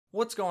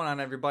What's going on,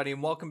 everybody,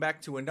 and welcome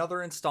back to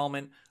another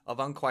installment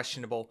of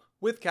Unquestionable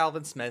with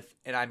Calvin Smith,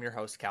 and I'm your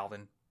host,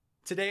 Calvin.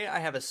 Today, I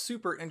have a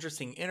super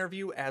interesting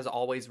interview, as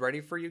always,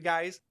 ready for you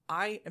guys.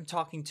 I am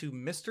talking to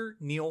Mr.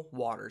 Neil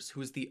Waters,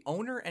 who is the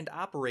owner and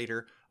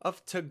operator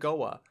of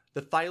TAGOA,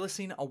 the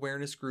Thylacine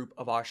Awareness Group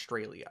of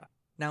Australia.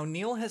 Now,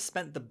 Neil has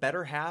spent the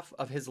better half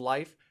of his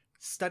life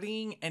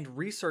studying and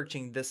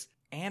researching this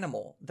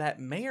animal that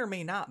may or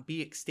may not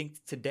be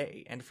extinct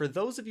today. And for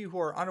those of you who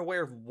are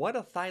unaware of what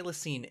a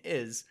thylacine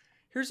is,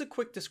 here's a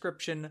quick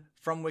description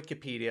from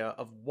Wikipedia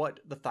of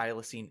what the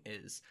thylacine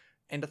is.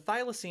 And a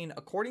thylacine,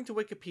 according to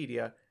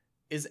Wikipedia,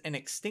 is an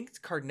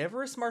extinct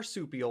carnivorous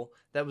marsupial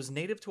that was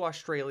native to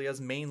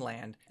Australia's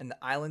mainland and the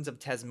islands of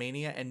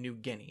Tasmania and New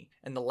Guinea.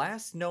 And the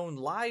last known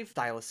live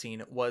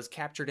thylacine was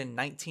captured in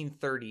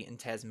 1930 in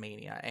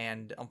Tasmania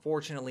and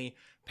unfortunately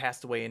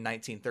passed away in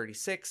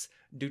 1936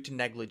 due to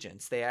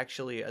negligence. They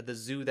actually, the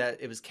zoo that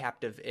it was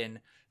captive in,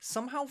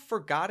 somehow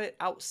forgot it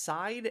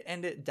outside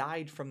and it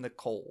died from the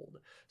cold.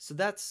 So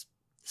that's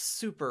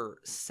super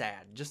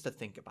sad just to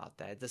think about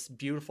that. This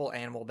beautiful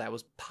animal that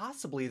was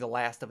possibly the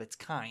last of its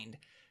kind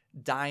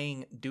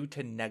dying due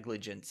to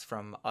negligence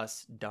from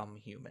us dumb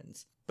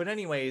humans. But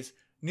anyways,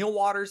 Neil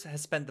Waters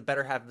has spent the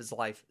better half of his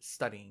life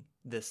studying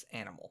this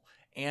animal.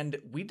 And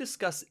we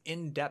discuss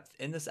in depth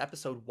in this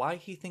episode why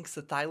he thinks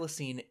the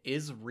thylacine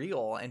is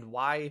real and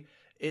why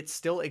it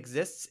still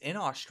exists in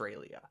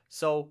Australia.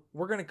 So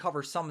we're going to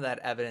cover some of that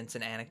evidence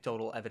and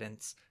anecdotal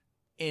evidence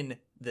in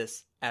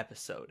this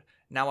episode.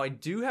 Now, I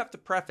do have to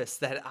preface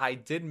that I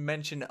did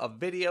mention a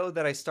video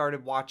that I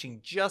started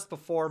watching just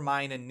before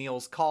mine and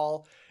Neil's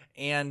call,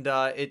 and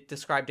it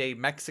described a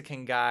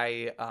Mexican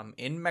guy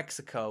in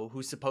Mexico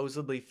who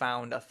supposedly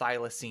found a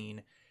thylacine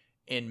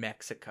in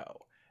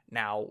Mexico.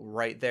 Now,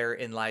 right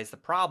therein lies the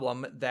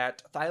problem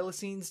that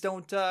thylacines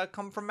don't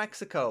come from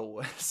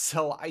Mexico.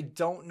 So I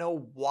don't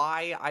know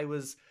why I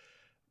was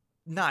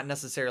not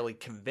necessarily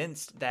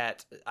convinced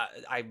that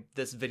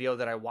this video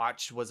that I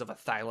watched was of a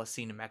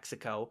thylacine in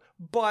Mexico,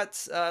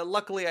 but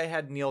luckily I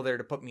had Neil there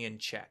to put me in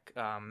check.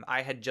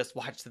 I had just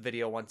watched the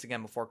video once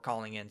again before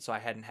calling in, so I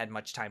hadn't had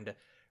much time to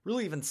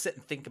really even sit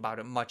and think about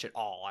it much at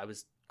all. I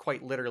was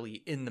quite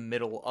literally in the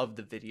middle of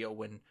the video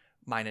when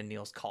mine and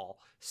Neil's call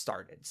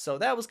started. So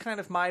that was kind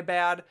of my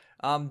bad.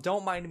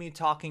 Don't mind me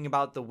talking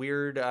about the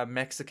weird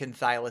Mexican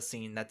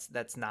thylacine.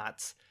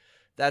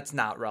 That's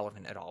not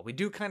relevant at all. We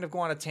do kind of go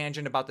on a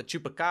tangent about the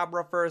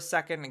chupacabra for a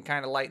second and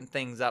kind of lighten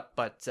things up,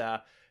 but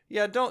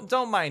yeah,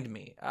 don't mind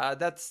me.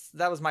 That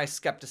was my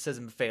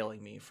skepticism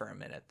failing me for a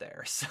minute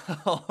there.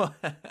 So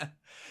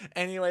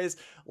anyways,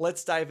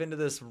 let's dive into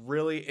this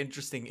really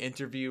interesting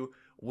interview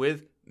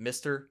with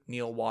Mr.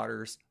 Neil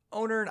Waters,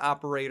 owner and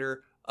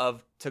operator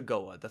of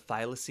TAGOA, the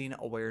Thylacine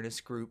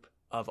Awareness Group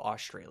of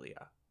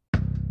Australia.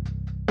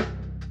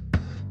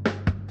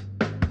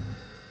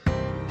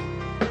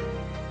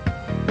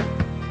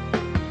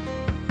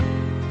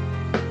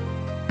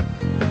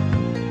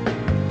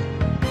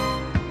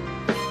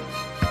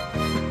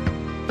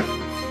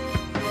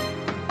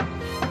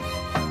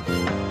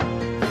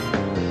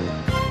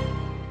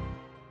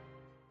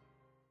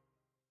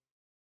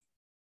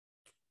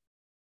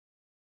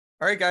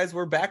 All right, guys,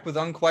 we're back with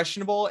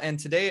Unquestionable, and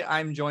today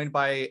I'm joined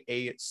by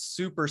a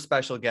super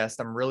special guest.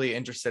 I'm really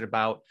interested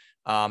about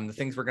the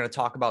things we're going to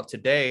talk about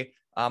today.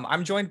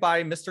 I'm joined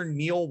by Mr.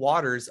 Neil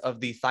Waters of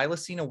the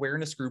Thylacine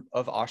Awareness Group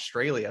of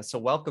Australia. So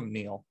welcome,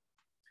 Neil.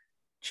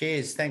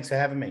 Cheers. Thanks for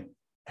having me.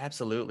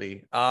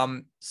 Absolutely.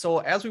 So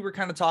as we were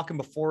kind of talking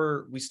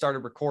before we started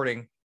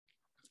recording,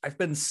 I've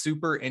been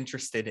super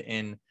interested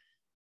in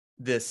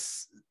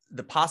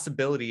the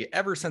possibility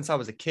ever since I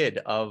was a kid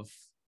of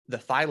the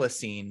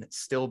thylacine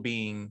still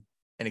being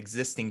an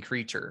existing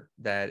creature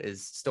that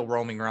is still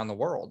roaming around the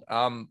world.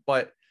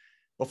 But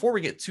before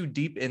we get too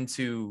deep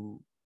into,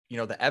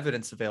 the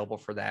evidence available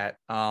for that,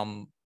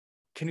 can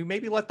you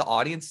maybe let the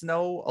audience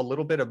know a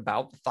little bit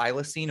about the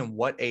thylacine and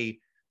what a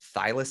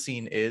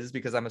thylacine is?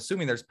 Because I'm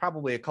assuming there's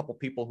probably a couple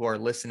people who are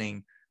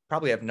listening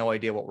probably have no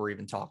idea what we're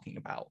even talking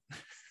about.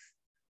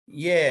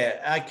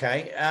 Yeah,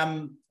 okay.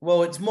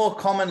 Well, it's more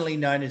commonly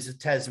known as a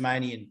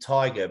Tasmanian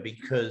tiger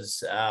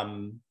because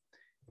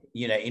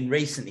in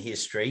recent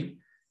history,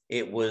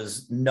 it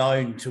was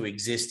known to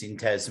exist in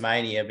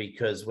Tasmania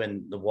because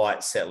when the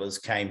white settlers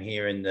came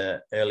here in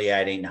the early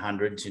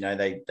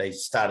 1800s, they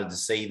started to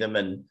see them.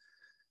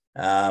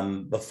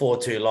 And before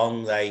too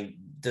long, they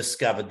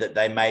discovered that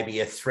they may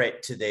be a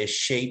threat to their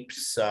sheep.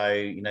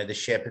 So, the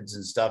shepherds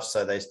and stuff.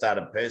 So they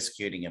started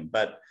persecuting them.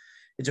 But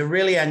it's a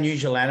really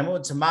unusual animal.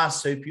 It's a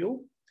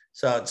marsupial.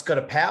 So it's got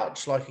a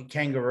pouch like a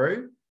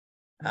kangaroo,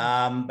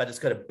 but it's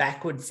got a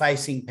backward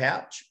facing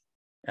pouch.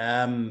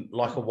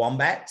 Like a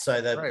wombat, so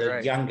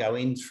the young go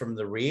in from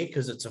the rear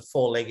because it's a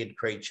four-legged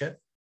creature.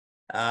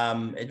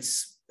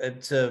 It's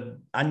a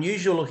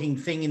unusual looking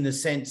thing in the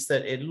sense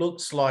that it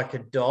looks like a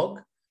dog,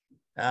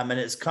 and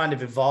it's kind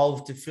of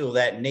evolved to fill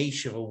that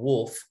niche of a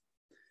wolf.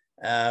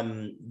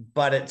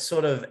 But it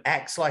sort of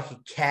acts like a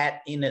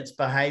cat in its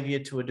behavior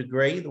to a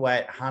degree, the way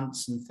it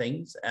hunts and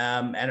things,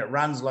 and it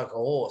runs like a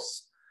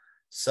horse.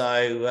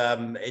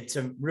 So it's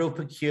a real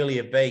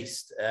peculiar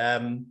beast.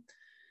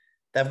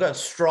 They've got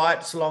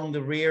stripes along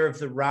the rear of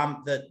the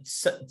rump that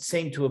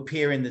seem to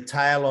appear in the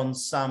tail on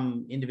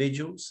some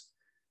individuals.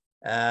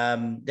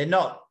 They're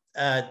not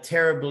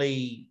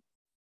terribly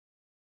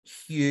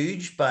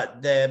huge,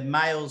 but the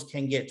males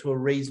can get to a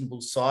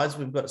reasonable size.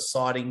 We've got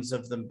sightings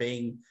of them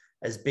being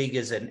as big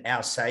as an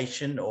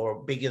Alsatian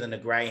or bigger than a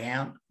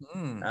greyhound.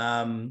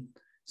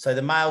 So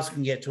the males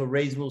can get to a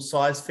reasonable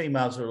size.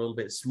 Females are a little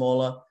bit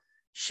smaller.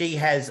 She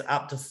has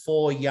up to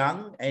 4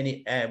 young,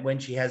 and when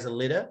she has a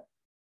litter,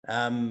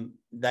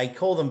 they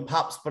call them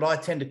pups, but I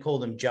tend to call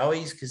them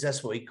joeys because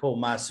that's what we call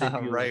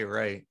marsupial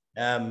right.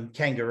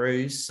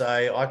 Kangaroos. So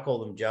I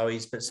call them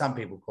joeys, but some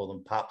people call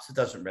them pups. It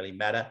doesn't really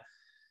matter.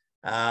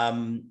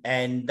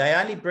 And they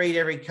only breed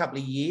every couple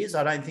of years.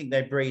 I don't think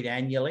they breed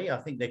annually. I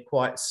think they're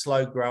quite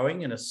slow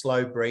growing and a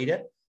slow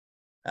breeder.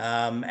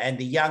 And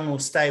the young will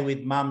stay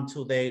with mum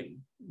till they're,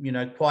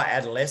 quite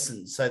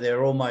adolescent. So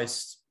they're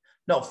almost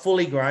not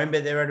fully grown,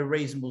 but they're at a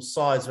reasonable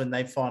size when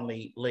they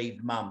finally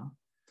leave mum.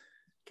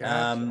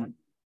 Gotcha.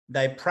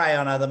 They prey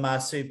on other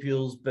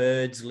marsupials,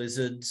 birds,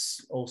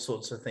 lizards, all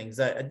sorts of things.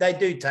 They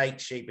do take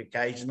sheep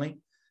occasionally,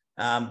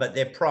 but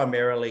they're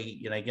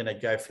primarily, going to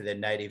go for their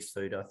native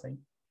food, I think.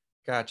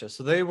 Gotcha.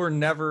 So they were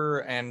never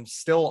and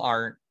still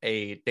aren't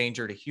a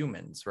danger to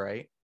humans,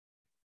 right?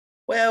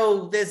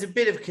 Well, there's a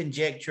bit of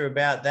conjecture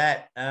about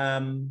that.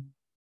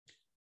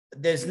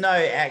 There's no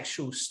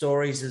actual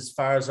stories, as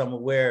far as I'm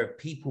aware, of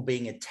people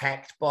being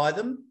attacked by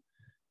them.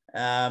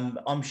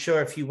 I'm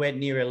sure if you went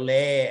near a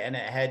lair and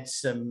it had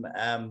some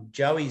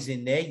joeys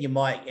in there, you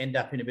might end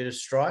up in a bit of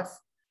strife.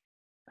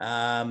 They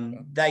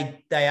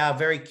are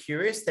very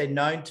curious. They're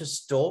known to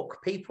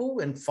stalk people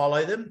and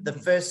follow them. The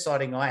first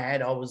sighting I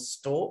had, I was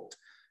stalked,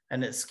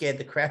 and it scared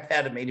the crap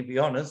out of me, to be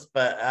honest.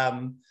 But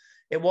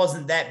it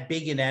wasn't that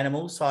big an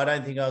animal, so I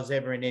don't think I was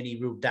ever in any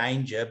real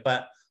danger.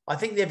 But I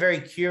think they're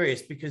very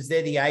curious because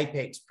they're the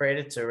apex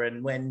predator,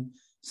 and when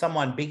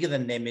someone bigger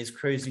than them is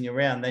cruising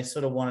around, they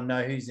sort of want to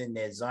know who's in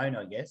their zone,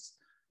 I guess.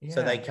 Yeah.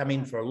 So they come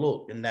in for a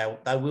look, and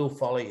they will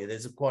follow you.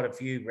 There's quite a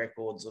few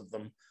records of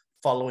them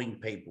following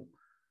people.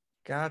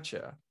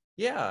 Gotcha.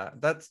 Yeah,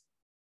 that's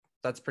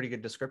pretty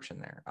good description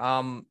there.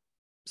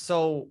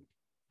 So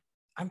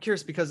I'm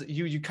curious because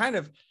you kind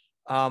of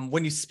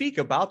when you speak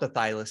about the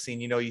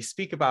thylacine, you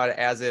speak about it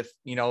as if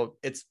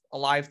it's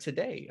alive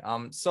today.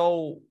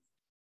 So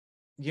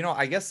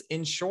I guess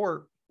in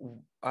short,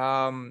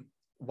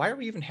 why are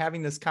we even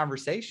having this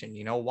conversation?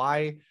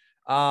 Why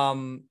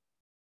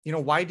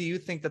why do you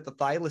think that the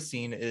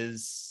thylacine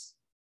is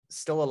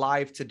still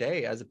alive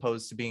today as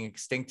opposed to being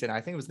extinct? And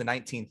I think it was the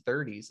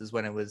 1930s is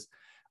when it was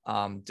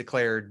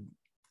declared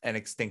an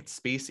extinct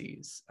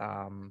species.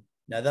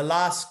 Now, the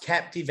last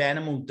captive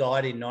animal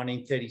died in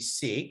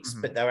 1936,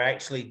 but they were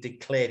actually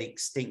declared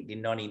extinct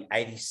in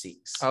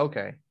 1986.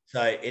 Okay.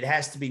 So it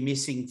has to be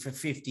missing for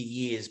 50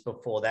 years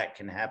before that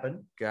can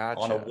happen. Gotcha.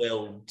 On a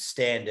world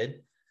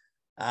standard.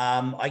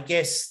 I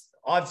guess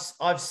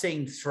I've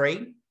seen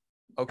 3.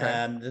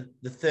 Okay.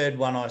 The third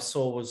one I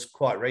saw was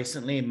quite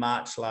recently in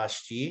March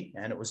last year,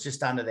 and it was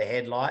just under the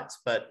headlights.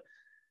 But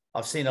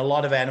I've seen a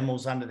lot of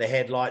animals under the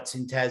headlights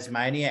in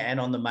Tasmania and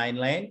on the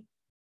mainland.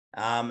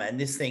 And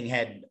this thing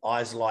had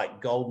eyes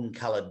like golden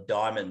coloured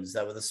diamonds.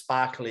 They were the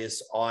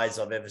sparkliest eyes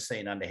I've ever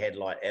seen under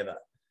headlight ever.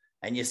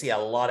 And you see a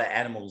lot of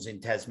animals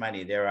in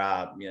Tasmania. There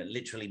are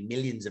literally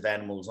millions of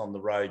animals on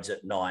the roads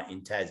at night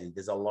in Tassie.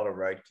 There's a lot of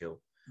roadkill.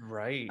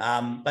 Right.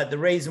 But the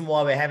reason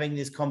why we're having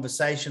this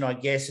conversation, I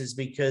guess, is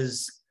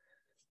because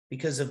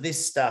of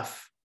this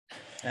stuff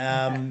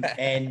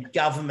and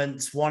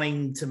governments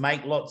wanting to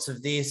make lots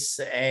of this,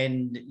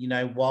 and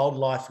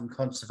wildlife and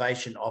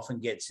conservation often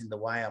gets in the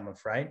way, I'm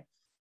afraid.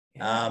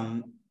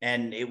 Yeah.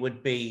 And it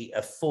would be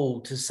a fool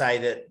to say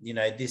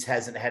that this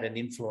hasn't had an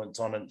influence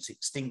on its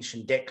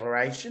extinction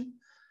declaration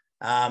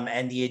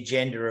and the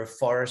agenda of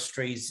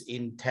forestries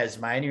in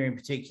Tasmania in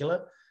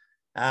particular.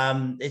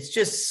 It's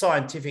just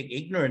scientific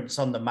ignorance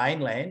on the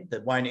mainland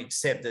that won't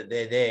accept that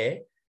they're there.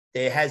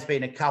 There has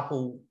been a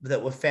couple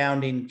that were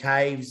found in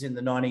caves in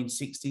the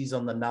 1960s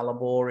on the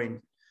Nullarbor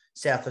in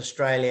South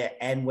Australia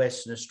and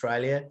Western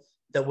Australia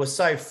that were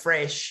so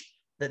fresh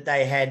that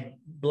they had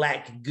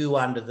black goo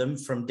under them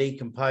from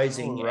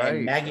decomposing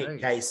and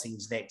maggot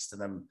casings next to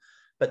them.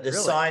 But the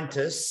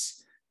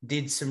scientists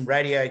did some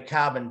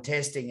radiocarbon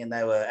testing, and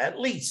they were at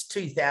least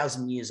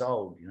 2,000 years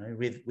old,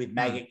 with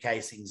maggot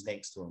casings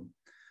next to them.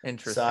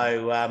 Interesting.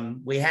 So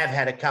we have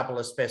had a couple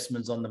of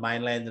specimens on the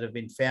mainland that have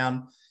been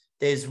found.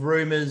 There's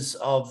rumours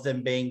of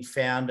them being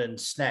found and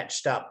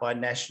snatched up by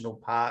national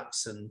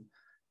parks, and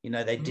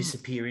they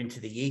disappear into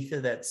the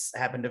ether. That's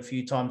happened a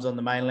few times on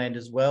the mainland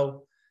as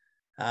well.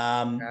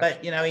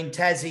 But in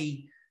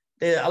Tassie,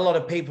 a lot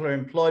of people are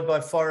employed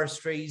by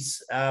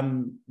forestries.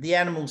 The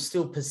animals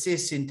still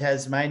persist in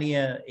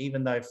Tasmania,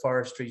 even though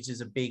forestries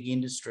is a big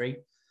industry.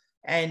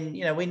 And,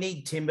 we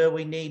need timber,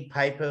 we need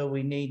paper,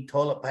 we need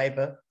toilet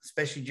paper,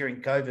 especially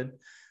during COVID.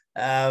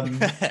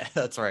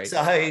 That's right.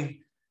 So,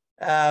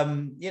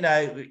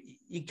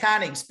 you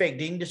can't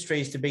expect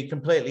industries to be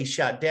completely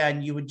shut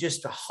down. You would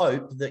just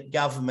hope that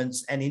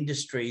governments and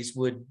industries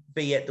would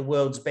be at the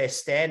world's best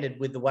standard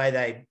with the way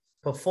they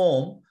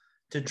perform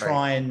to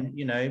try and,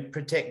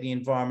 protect the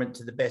environment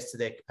to the best of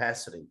their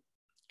capacity.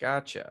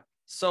 Gotcha.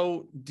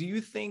 So do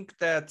you think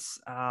that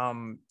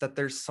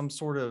there's some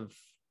sort of,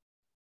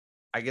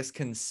 I guess,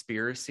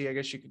 conspiracy, I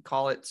guess you could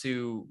call it,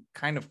 to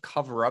kind of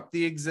cover up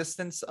the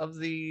existence of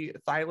the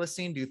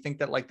thylacine? Do you think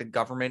that like the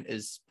government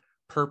is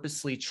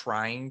purposely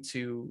trying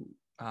to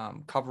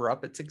cover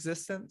up its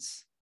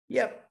existence?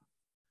 Yep.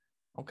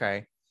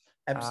 Okay.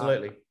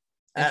 Absolutely.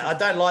 I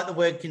don't like the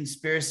word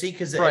conspiracy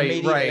because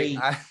immediately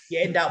you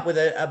end up with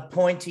a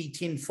pointy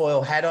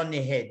tinfoil hat on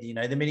your head,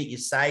 the minute you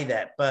say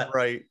that. But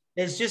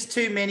there's just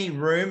too many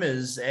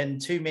rumors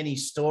and too many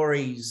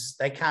stories.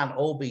 They can't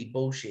all be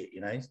bullshit,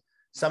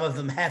 Some of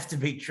them have to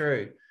be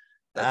true.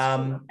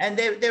 And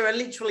there are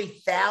literally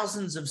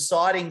thousands of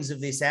sightings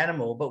of this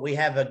animal, but we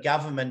have a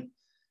government,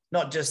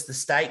 not just the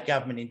state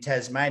government in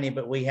Tasmania,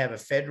 but we have a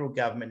federal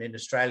government in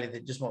Australia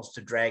that just wants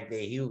to drag their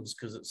heels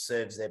because it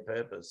serves their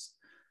purpose.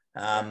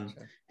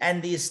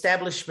 And the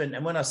establishment,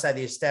 and when I say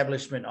the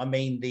establishment, I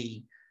mean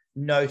the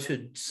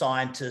noted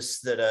scientists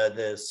that are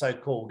the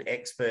so-called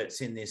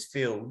experts in this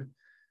field.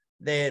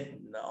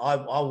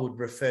 I would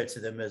refer to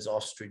them as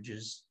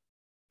ostriches.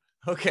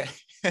 Okay.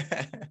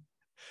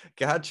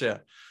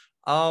 Gotcha.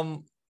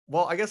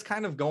 Well, I guess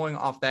kind of going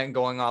off that and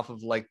going off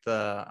of like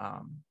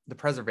the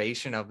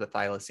preservation of the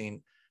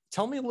thylacine,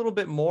 tell me a little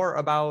bit more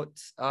about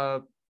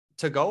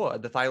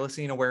TAGOA, the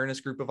Thylacine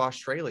Awareness Group of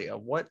Australia.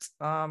 What's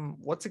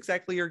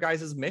exactly your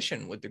guys'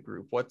 mission with the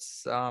group? What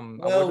does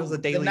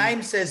the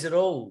name says it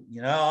all.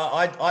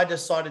 I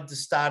decided to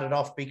start it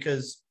off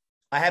because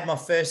I had my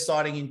first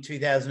sighting in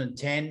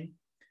 2010,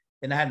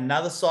 then I had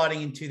another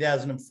sighting in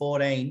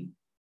 2014,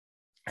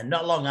 and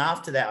not long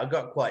after that, I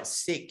got quite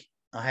sick.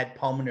 I had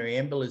pulmonary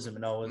embolism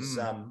and I was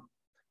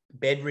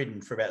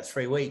bedridden for about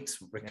 3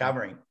 weeks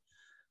recovering.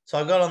 So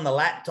I got on the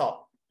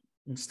laptop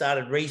and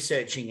started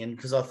researching, and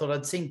because I thought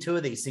I'd seen 2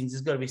 of these things,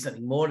 there's got to be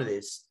something more to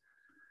this.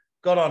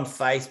 Got on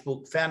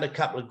Facebook, found a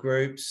couple of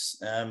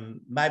groups,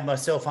 made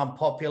myself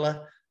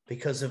unpopular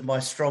because of my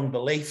strong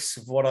beliefs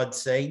of what I'd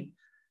seen.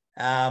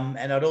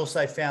 And I'd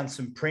also found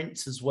some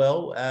prints as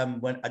well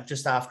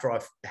just after I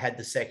had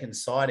the second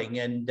sighting.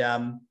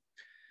 And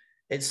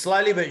it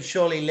slowly but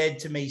surely led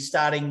to me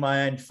starting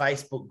my own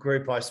Facebook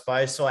group, I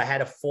suppose. So I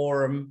had a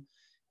forum,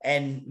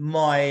 and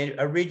my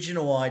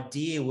original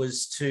idea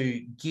was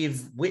to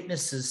give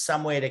witnesses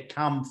somewhere to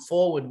come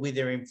forward with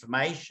their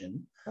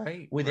information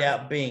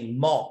without being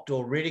mocked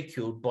or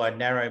ridiculed by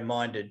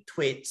narrow-minded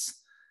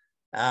twits.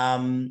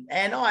 And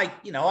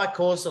I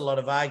caused a lot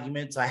of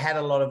arguments. I had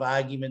a lot of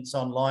arguments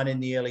online in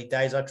the early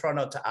days. I try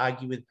not to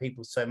argue with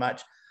people so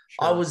much.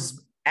 Sure. I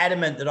was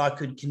adamant that I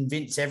could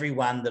convince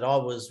everyone that I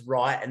was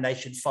right and they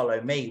should follow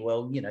me.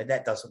 Well,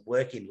 that doesn't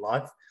work in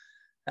life.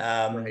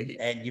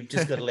 And you've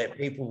just got to let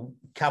people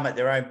come at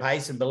their own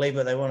pace and believe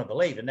what they want to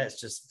believe. And that's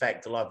just a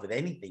fact of life with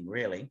anything,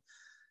 really.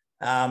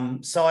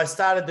 So I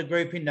started the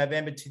group in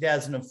November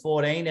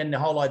 2014, and the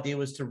whole idea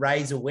was to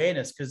raise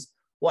awareness, because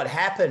what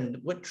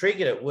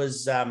triggered it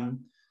was I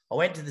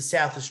went to the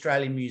South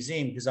Australian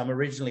Museum because I'm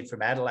originally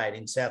from Adelaide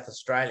in South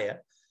Australia.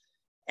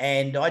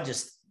 And I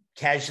just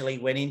casually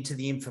went into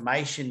the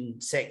information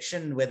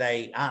section where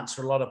they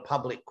answer a lot of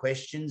public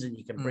questions and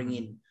you can bring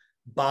in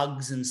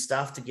bugs and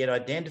stuff to get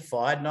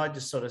identified. And I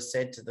just sort of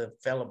said to the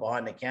fella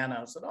behind the counter,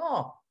 I said,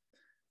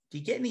 do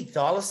you get any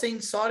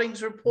thylacine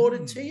sightings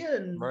reported to you?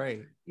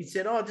 And he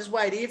said, just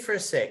wait here for a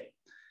sec.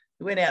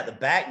 He went out the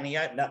back and he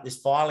opened up this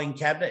filing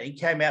cabinet. He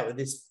came out with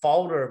this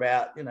folder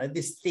about,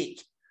 this thick,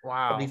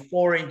 probably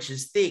 4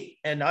 inches thick,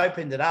 and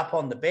opened it up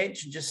on the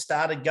bench and just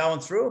started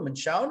going through them and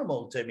showing them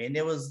all to me. And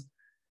there was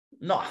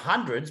not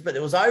hundreds, but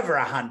there was over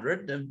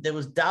 100. And there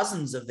was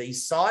dozens of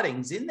these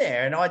sightings in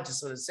there. And I just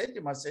sort of said to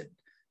him, I said,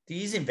 do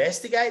you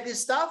investigate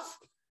this stuff?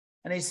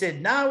 And he said,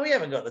 no, we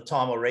haven't got the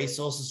time or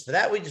resources for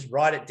that. We just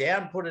write it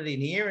down, put it in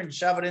here and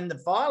shove it in the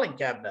filing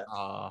cabinet.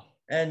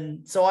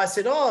 And so I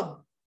said,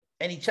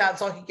 any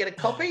chance I could get a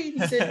copy?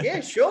 And he said,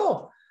 yeah,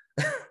 sure.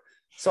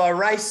 So I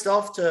raced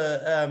off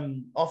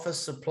to Office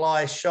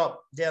Supply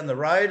shop down the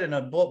road, and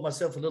I bought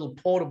myself a little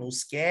portable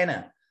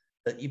scanner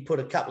that you put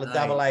a couple of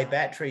AA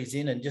batteries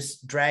in and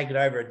just drag it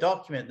over a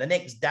document. The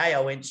next day I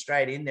went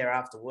straight in there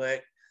after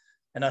work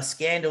and I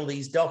scanned all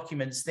these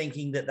documents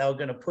thinking that they were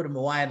going to put them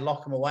away and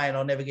lock them away and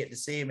I'll never get to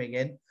see them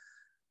again.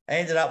 I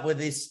ended up with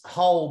this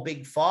whole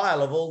big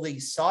file of all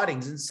these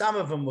sightings, and some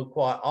of them were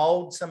quite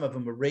old, some of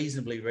them were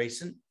reasonably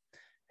recent,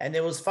 and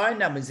there was phone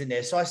numbers in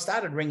there. So I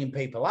started ringing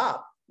people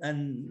up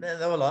and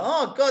they were like,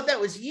 oh God, that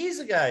was years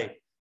ago,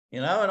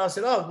 and I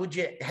said, would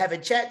you have a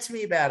chat to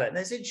me about it? And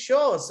they said,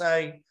 sure.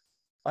 So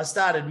I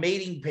started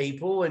meeting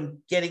people and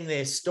getting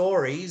their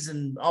stories,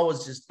 and I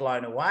was just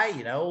blown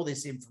away, all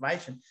this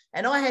information.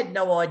 And I had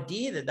no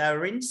idea that they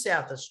were in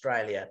South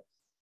Australia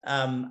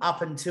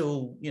up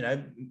until,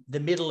 the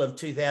middle of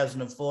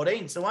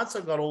 2014. So once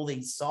I got all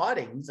these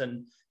sightings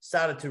and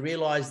started to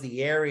realize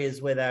the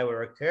areas where they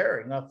were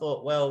occurring, I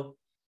thought, well,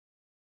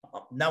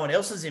 no one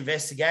else is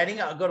investigating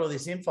it. I've got all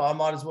this info. I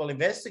might as well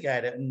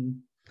investigate it. And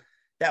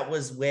that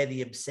was where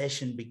the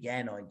obsession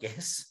began, I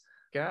guess.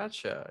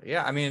 Gotcha.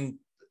 Yeah. I mean,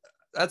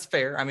 that's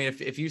fair. I mean,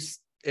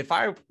 if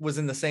I was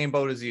in the same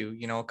boat as you,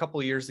 a couple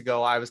of years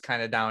ago, I was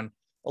kind of down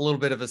a little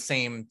bit of the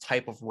same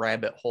type of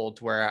rabbit hole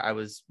to where I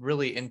was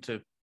really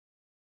into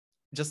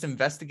just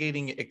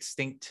investigating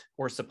extinct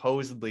or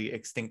supposedly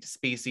extinct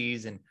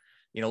species and,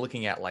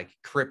 looking at like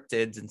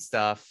cryptids and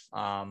stuff.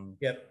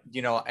 Yep.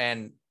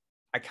 And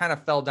I kind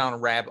of fell down a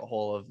rabbit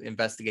hole of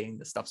investigating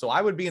this stuff. So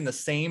I would be in the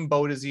same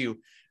boat as you.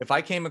 If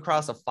I came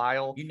across a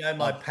file,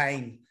 my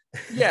pain.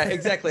 Yeah,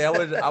 exactly.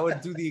 I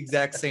would do the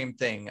exact same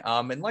thing.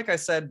 And like I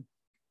said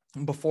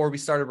before we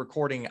started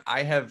recording,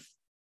 I have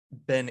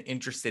been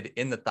interested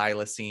in the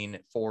thylacine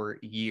for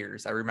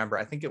years. I remember,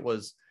 I think it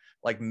was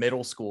like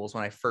middle schools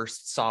when I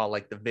first saw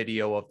like the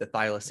video of the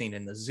thylacine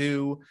in the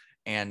zoo,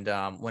 and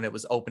when it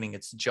was opening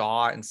its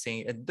jaw and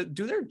seeing,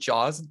 do their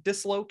jaws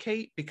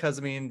dislocate? Because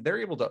I mean,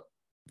 they're able to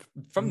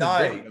from the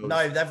videos.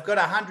 No, they've got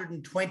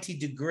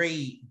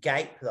 120-degree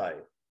gape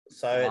though,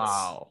 so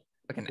wow,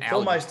 it's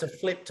almost a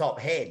flip top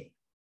head.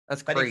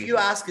 That's but crazy. If you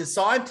ask a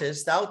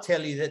scientist, they'll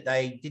tell you that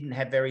they didn't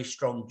have very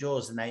strong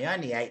jaws and they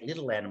only ate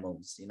little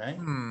animals.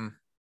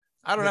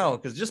 I don't know,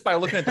 because just by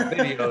looking at the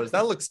videos,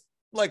 that looks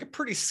like a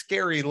pretty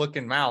scary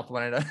looking mouth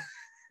when it.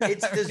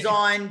 It's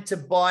designed to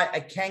bite a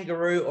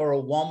kangaroo or a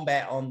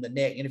wombat on the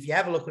neck. And if you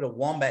have a look at a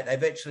wombat, they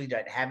virtually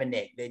don't have a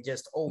neck. They're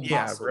just all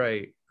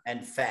muscle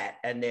and fat,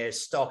 and they're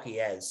stocky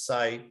as.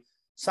 So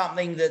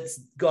something that's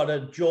got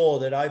a jaw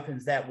that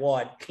opens that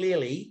wide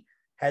clearly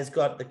has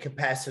got the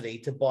capacity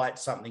to bite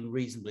something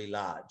reasonably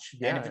large.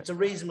 Yeah. And if it's a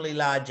reasonably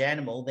large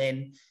animal,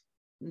 then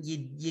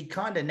you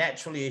kind of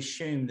naturally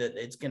assume that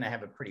it's going to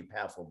have a pretty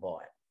powerful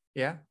bite.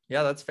 Yeah,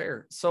 that's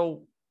fair.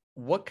 So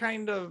what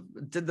kind of,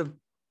 did the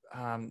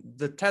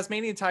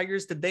Tasmanian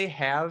tigers, did they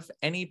have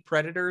any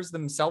predators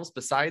themselves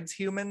besides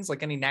humans,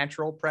 like any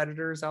natural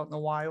predators out in the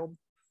wild?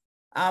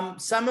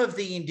 Some of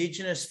the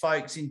indigenous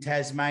folks in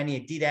Tasmania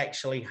did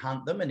actually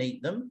hunt them and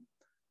eat them.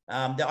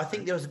 I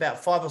think there was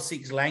about 5 or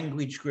 6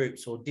 language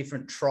groups or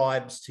different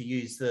tribes, to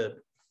use the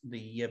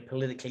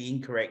politically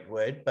incorrect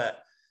word, but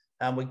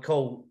we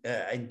call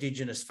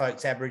indigenous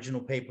folks,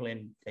 Aboriginal people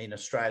in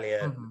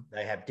Australia,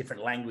 they have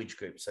different language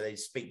groups, so they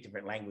speak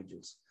different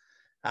languages.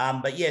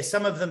 But yeah,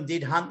 some of them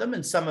did hunt them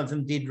and some of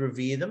them did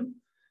revere them.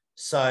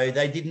 So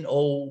they didn't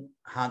all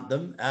hunt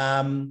them.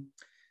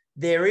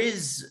 There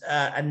is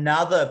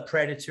another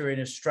predator in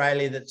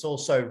Australia that's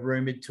also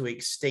rumoured to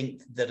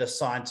extinct, that a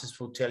scientist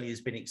will tell you has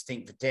been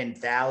extinct for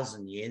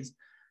 10,000 years,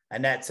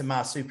 and that's a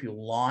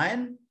marsupial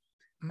lion,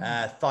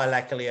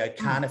 Thylacines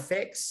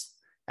carnifex,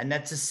 and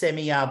that's a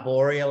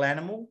semi-arboreal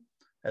animal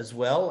as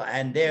well.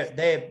 And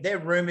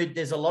they're rumoured,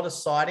 there's a lot of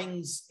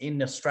sightings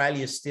in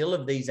Australia still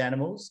of these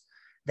animals.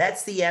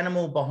 That's the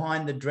animal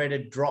behind the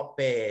dreaded drop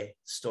bear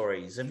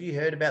stories. Have you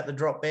heard about the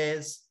drop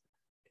bears?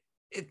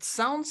 It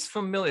sounds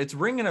familiar. It's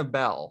ringing a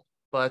bell,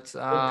 but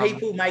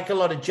people make a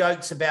lot of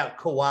jokes about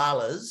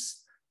koalas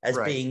as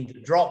being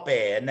the drop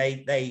bear, and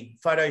they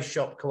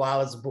Photoshop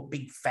koalas and put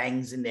big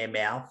fangs in their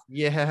mouth.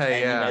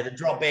 Yeah. The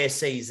drop bear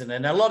season,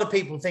 and a lot of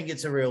people think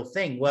it's a real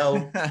thing.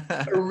 Well,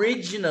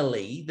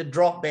 originally the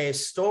drop bear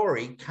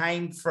story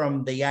came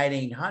from the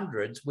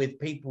 1800s, with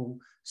people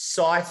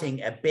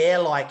sighting a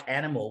bear-like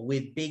animal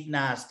with big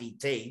nasty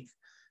teeth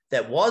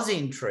that was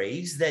in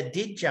trees, that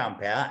did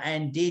jump out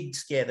and did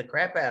scare the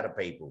crap out of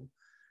people.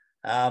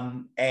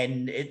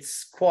 And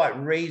it's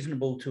quite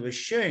reasonable to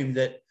assume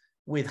that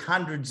with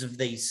hundreds of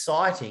these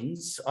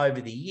sightings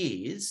over the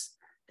years,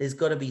 there's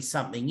got to be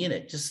something in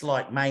it, just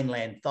like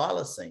mainland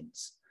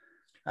thylacines.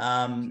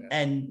 And,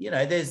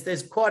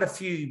 there's quite a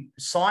few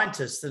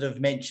scientists that have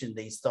mentioned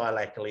these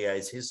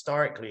Thylacines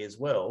historically as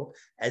well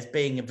as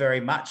being very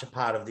much a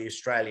part of the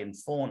Australian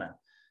fauna.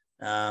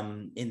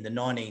 In the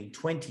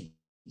 1920s,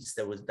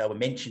 they were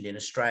mentioned in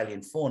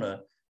Australian fauna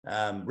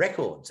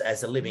records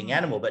as a living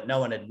animal, but no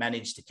one had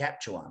managed to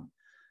capture one.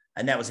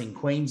 And that was in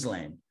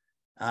Queensland.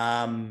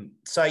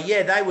 So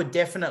yeah, they would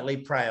definitely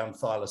prey on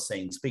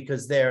thylacines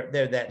because they're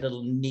that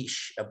little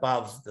niche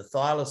above the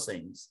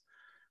thylacines.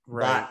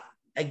 Right. But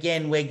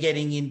again, we're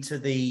getting into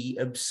the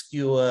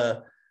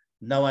obscure,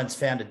 no one's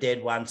found a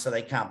dead one, so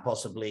they can't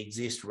possibly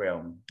exist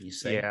realm, you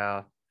see.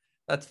 Yeah,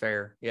 that's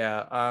fair.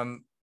 Yeah.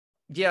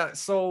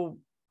 So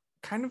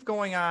kind of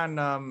going on,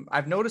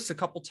 I've noticed a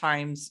couple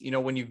times,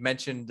 when you've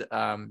mentioned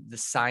the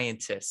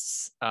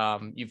scientists,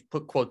 you've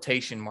put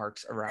quotation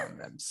marks around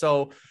them.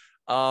 So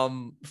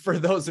for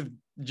those of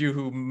you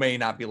who may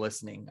not be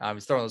listening,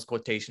 he's throwing those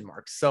quotation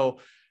marks. So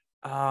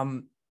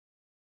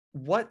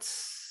what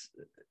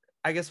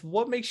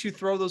makes you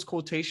throw those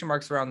quotation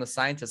marks around the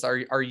scientists?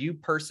 Are you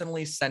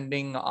personally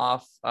sending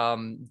off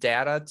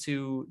data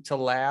to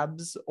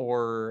labs,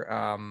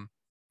 or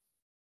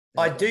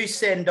I do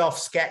send off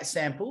scat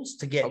samples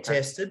to get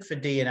tested for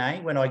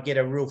DNA when I get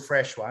a real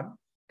fresh one.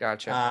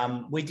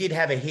 Gotcha. We did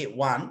have a hit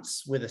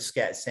once with a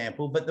scat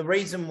sample, but the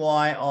reason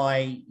why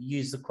I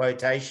use the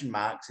quotation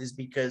marks is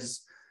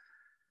because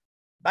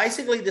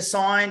Basically, the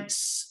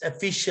science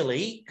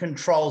officially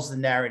controls the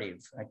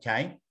narrative.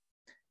 Okay.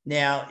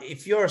 Now,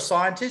 if you're a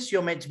scientist,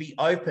 you're meant to be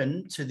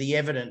open to the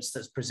evidence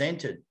that's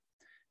presented.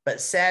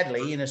 But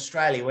sadly, in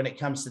Australia, when it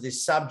comes to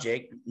this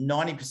subject,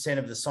 90%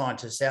 of the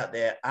scientists out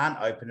there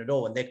aren't open at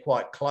all. And they're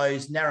quite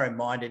closed,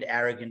 narrow-minded,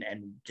 arrogant,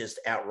 and just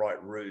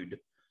outright rude.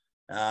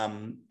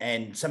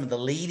 And some of the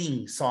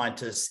leading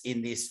scientists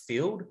in this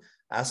field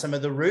are some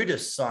of the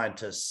rudest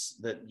scientists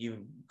that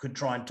you could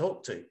try and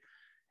talk to.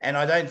 And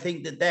I don't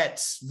think that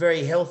that's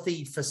very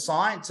healthy for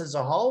science as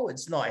a whole.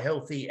 It's not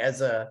healthy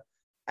as a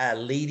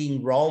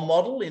leading role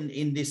model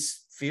in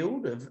this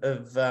field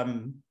of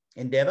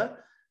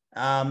endeavor.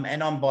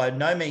 And I'm by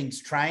no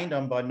means trained.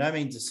 I'm by no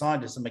means a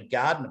scientist. I'm a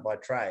gardener by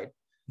trade.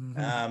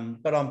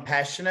 But I'm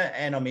passionate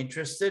and I'm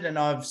interested. And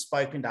I've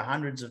spoken to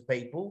hundreds of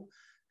people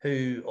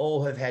who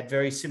all have had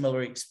very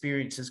similar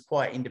experiences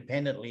quite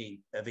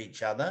independently of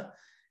each other.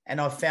 And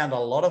I've found a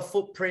lot of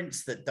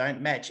footprints that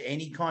don't match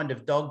any kind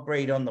of dog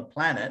breed on the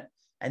planet,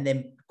 and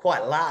they're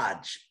quite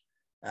large.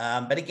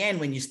 But again,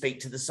 when you speak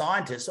to the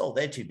scientists, oh,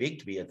 they're too big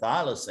to be a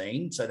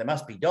thylacine, so they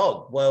must be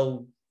dog.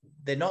 Well,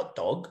 they're not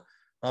dog.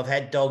 I've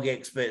had dog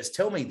experts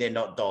tell me they're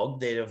not dog.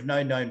 They're of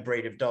no known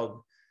breed of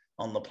dog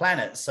on the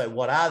planet. So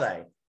what are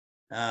they?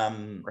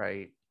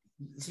 Right.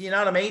 So you know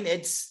what I mean?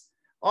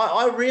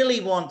 I really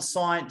want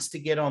science to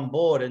get on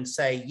board and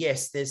say,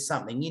 yes, there's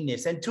something in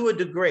this. And to a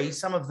degree,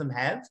 some of them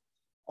have.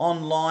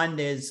 Online,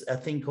 there's a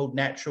thing called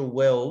Natural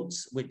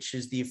Worlds, which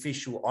is the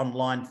official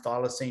online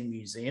thylacine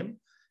museum.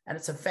 And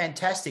it's a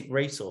fantastic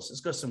resource.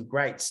 It's got some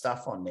great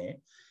stuff on there.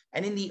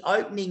 And in the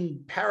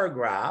opening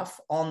paragraph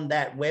on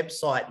that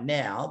website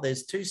now,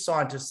 there's two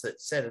scientists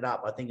that set it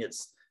up. I think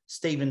it's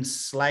Stephen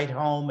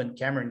Slateholm and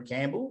Cameron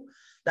Campbell.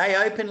 They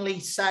openly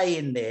say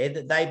in there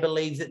that they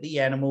believe that the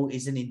animal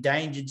is an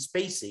endangered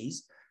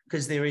species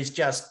because there is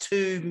just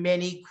too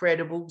many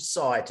credible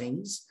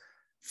sightings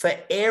for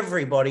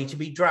everybody to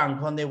be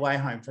drunk on their way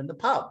home from the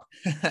pub.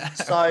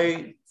 So,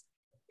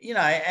 you know,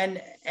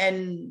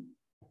 and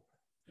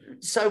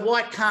so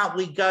why can't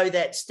we go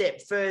that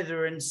step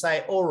further and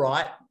say, all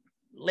right,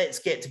 let's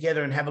get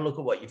together and have a look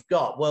at what you've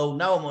got? Well,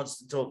 no one wants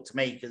to talk to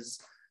me because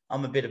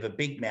I'm a bit of a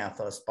big mouth,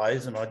 I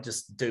suppose, and I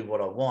just do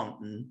what I want.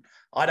 And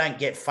I don't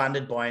get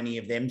funded by any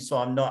of them, so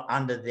I'm not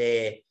under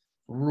their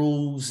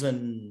rules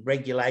and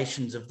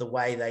regulations of the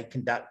way they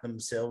conduct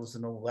themselves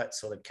and all that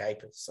sort of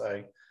caper.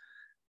 So,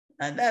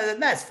 and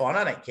that's fine.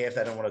 I don't care if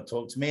they don't want to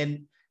talk to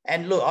me.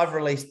 And look, I've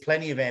released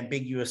plenty of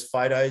ambiguous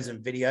photos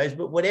and videos,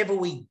 but whatever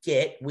we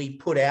get, we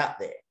put out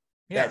there.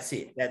 Yeah. That's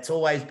it. That's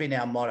always been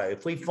our motto.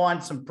 If we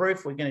find some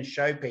proof, we're going to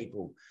show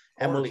people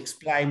and we'll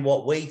explain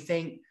what we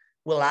think.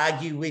 We'll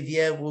argue with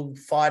you. We'll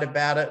fight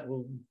about it.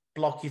 We'll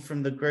block you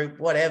from the group,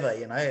 whatever,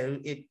 you know,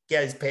 it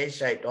goes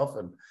pear-shaped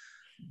often.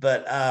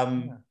 But,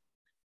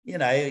 you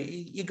know,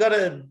 you got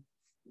to,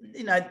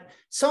 you know,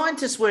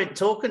 scientists weren't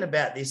talking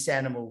about this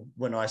animal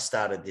when I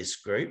started this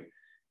group.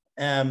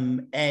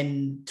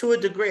 And to a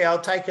degree,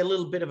 I'll take a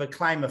little bit of a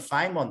claim of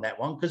fame on that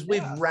one because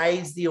we've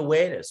raised the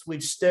awareness.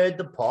 We've stirred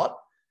the pot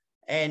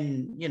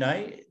and, you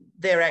know,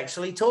 they're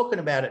actually talking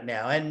about it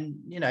now. And,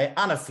 you know,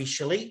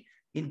 unofficially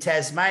in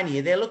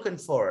Tasmania, they're looking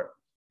for it.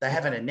 They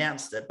haven't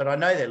announced it, but I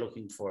know they're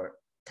looking for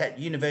it.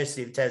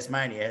 University of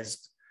Tasmania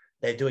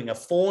they're doing a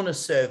fauna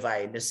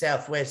survey in the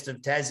southwest of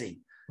Tassie.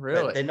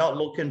 Really? But they're not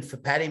looking for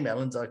paddy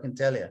melons, I can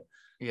tell you.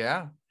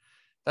 Yeah.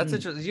 That's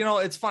interesting. You know,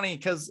 it's funny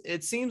because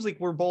it seems like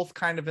we're both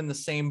kind of in the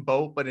same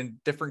boat, but in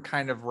different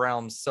kind of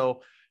realms.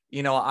 So,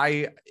 you know,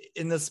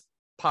 in this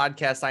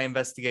podcast, I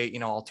investigate, you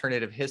know,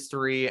 alternative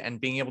history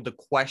and being able to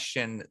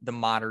question the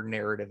modern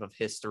narrative of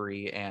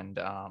history. And,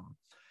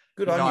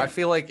 good on you. I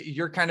feel like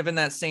you're kind of in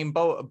that same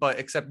boat, but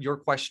except you're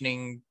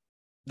questioning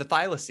the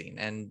thylacine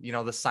and, you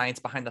know, the science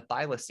behind the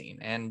thylacine.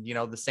 And, you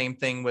know, the same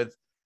thing with,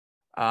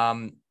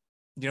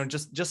 you know,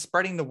 just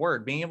spreading the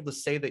word, being able to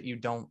say that you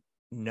don't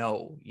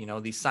know. You know,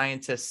 these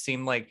scientists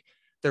seem like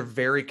they're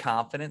very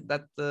confident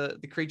that the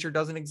creature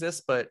doesn't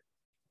exist, but,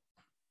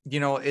 you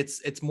know,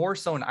 it's more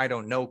so an I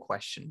don't know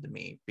question to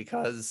me,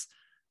 because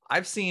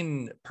I've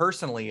seen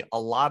personally a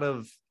lot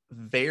of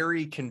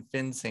very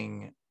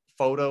convincing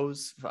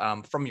photos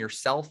from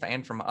yourself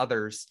and from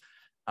others,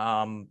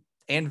 and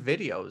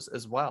videos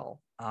as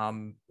well.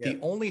 The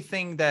only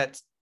thing that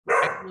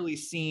I've really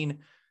seen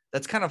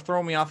that's kind of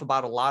thrown me off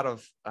about a lot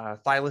of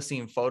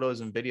thylacine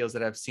photos and videos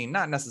that I've seen,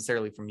 not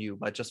necessarily from you,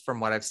 but just from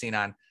what I've seen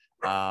on,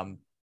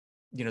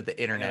 you know,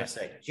 the internet.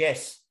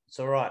 Yes, it's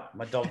all right.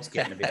 My dog's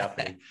getting a bit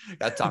uppity.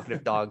 That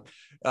talkative dog.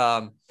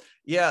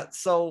 Yeah.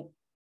 So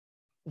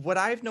what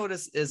I've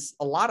noticed is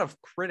a lot of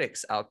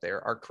critics out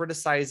there are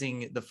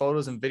criticizing the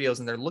photos and videos,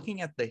 and they're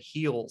looking at the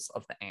heels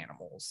of the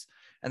animals.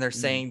 And they're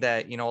saying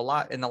that, you know, a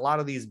lot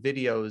of these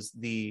videos,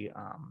 the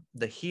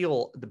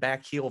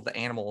back heel of the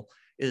animal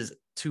is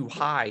too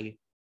high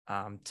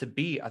to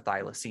be a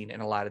thylacine in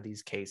a lot of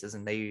these cases.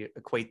 And they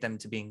equate them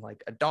to being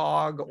like a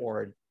dog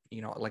or,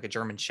 you know, like a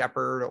German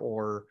Shepherd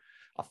or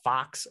a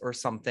fox or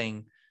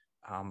something.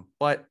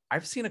 But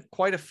I've seen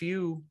quite a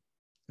few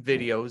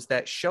videos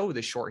that show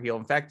the short heel.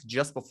 In fact,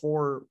 just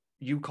before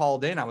you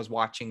called in, I was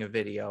watching a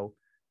video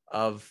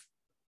of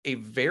a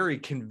very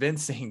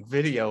convincing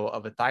video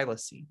of a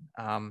thylacine.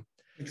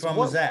 Which one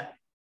was that?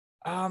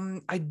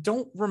 I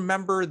don't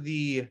remember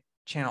the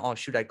channel. Oh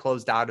shoot, I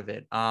closed out of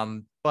it.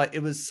 But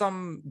it was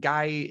some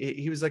guy,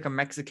 he was like a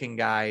Mexican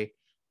guy.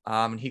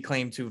 He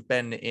claimed to have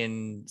been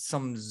in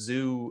some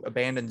zoo,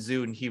 abandoned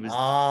zoo, and he was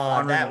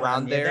wandering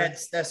around there.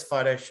 That's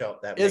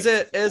Photoshop. Is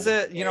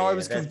it? You know, it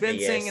was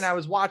convincing, and I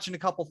was watching a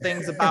couple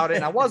things about it,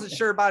 and I wasn't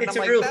sure about it. It's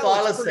I'm a like, real that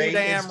looks thylacine. pretty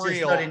damn it's real.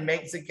 just not in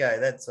Mexico.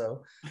 That's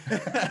all. You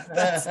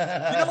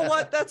know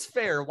what? That's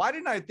fair. Why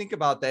didn't I think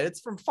about that?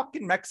 It's from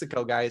fucking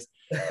Mexico, guys.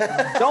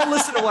 Don't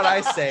listen to what I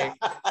say.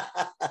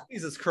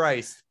 Jesus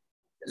Christ.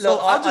 So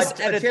look, I'll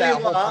just edit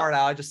that whole part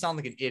out. I just sound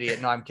like an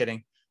idiot. No, I'm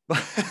kidding.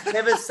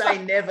 Never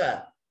say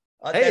never.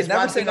 Hey, that's never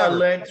one say thing never. I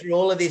learned through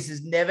all of this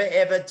is never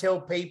ever tell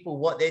people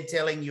what they're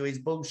telling you is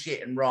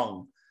bullshit and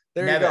wrong.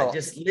 There never. You go.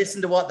 Just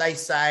listen to what they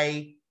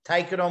say,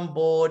 take it on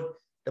board.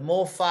 The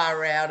more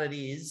far out it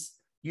is,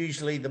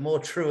 usually the more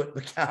true it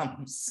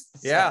becomes.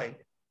 Yeah. So.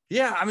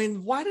 Yeah. I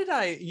mean, why did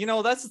I,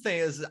 that's the thing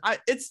is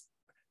it's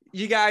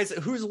you guys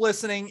who's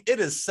listening. It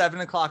is 7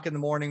 o'clock in the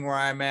morning where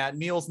I'm at.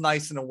 Neil's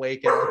nice and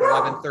awake at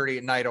 11:30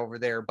 at night over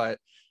there, but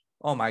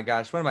oh my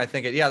gosh, what am I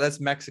thinking? Yeah, that's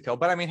Mexico.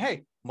 But I mean,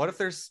 hey, what if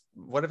it was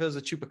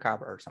a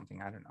chupacabra or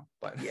something? I don't know.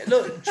 But yeah,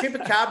 look,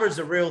 chupacabra is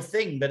a real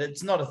thing, but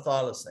it's not a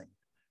thylacine.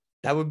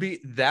 That would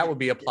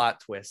be a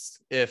plot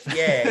twist. If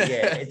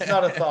it's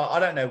not a I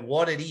don't know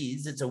what it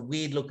is. It's a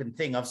weird looking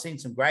thing. I've seen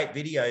some great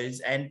videos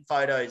and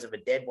photos of a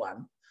dead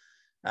one.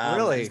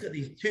 Really, it's got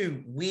these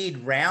two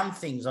weird round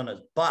things on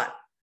its butt.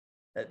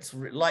 It's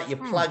like you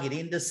plug it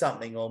into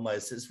something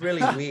almost. It's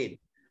really weird.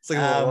 It's like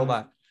a little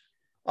robot.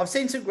 I've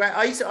seen some great.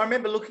 I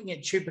remember looking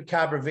at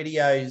chupacabra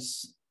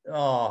videos.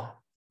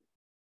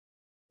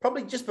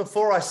 Probably just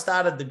before I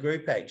started the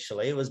group.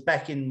 Actually, it was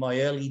back in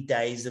my early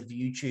days of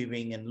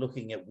YouTubing and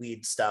looking at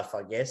weird stuff,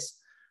 I guess.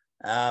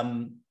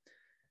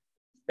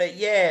 But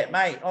yeah,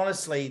 mate.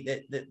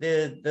 Honestly,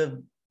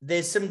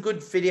 there's some good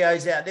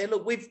videos out there.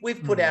 Look,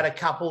 we've put out a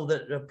couple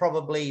that are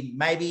probably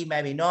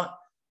maybe not.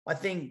 I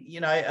think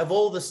of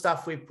all the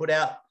stuff we've put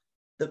out.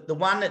 The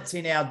one that's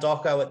in our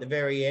doco at the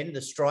very end,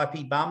 the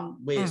stripy bum,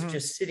 where it's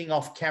just sitting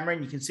off camera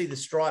and you can see the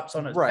stripes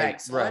on its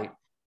backside. Right.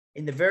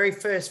 In the very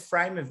first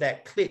frame of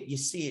that clip, you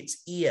see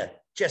its ear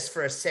just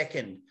for a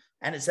second.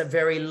 And it's a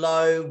very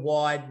low,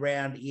 wide,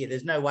 round ear.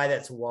 There's no way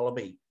that's a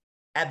wallaby.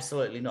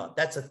 Absolutely not.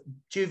 That's a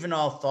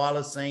juvenile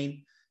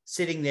thylacine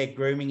sitting there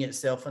grooming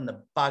itself, and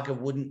the bugger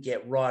wouldn't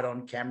get right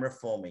on camera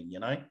for me,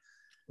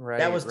 Right.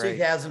 That was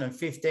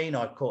 2015.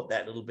 I caught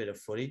that little bit of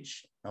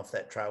footage off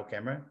that trail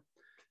camera.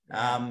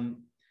 Yeah.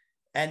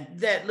 And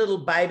that little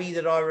baby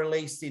that I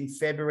released in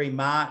February,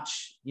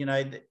 March,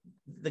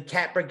 the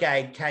cat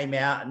brigade came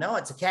out. No,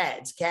 it's a cat.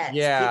 It's a cat.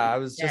 Yeah, I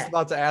was just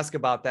about to ask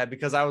about that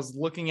because I was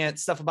looking at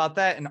stuff about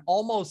that, and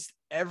almost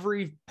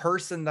every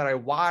person that I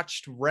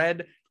watched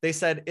read, they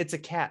said it's a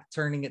cat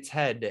turning its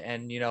head,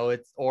 and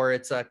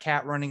it's a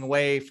cat running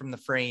away from the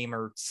frame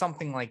or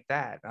something like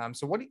that.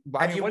 So what do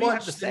you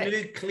have to say? The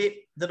new clip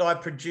that I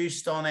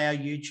produced on our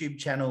YouTube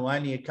channel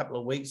only a couple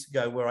of weeks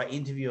ago, where I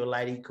interview a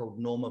lady called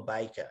Norma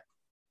Baker?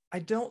 I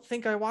don't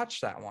think I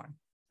watched that one.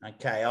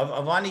 Okay,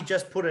 I've only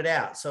just put it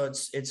out, so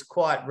it's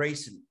quite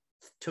recent,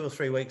 2 or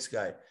 3 weeks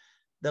ago.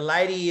 The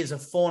lady is a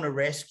fauna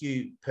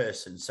rescue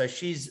person, so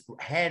she's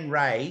hand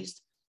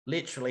raised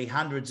literally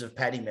hundreds of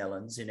paddy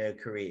melons in her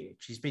career.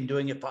 She's been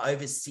doing it for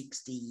over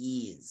 60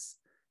 years.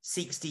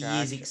 60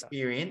 years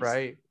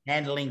experience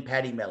handling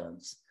paddy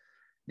melons.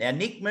 Now,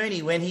 Nick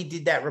Mooney, when he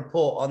did that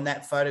report on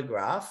that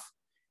photograph,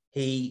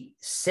 he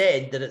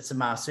said that it's a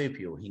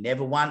marsupial. He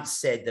never once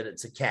said that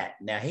it's a cat.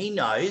 Now, he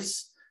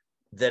knows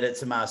that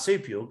it's a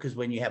marsupial because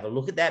when you have a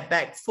look at that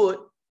back foot,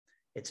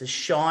 it's a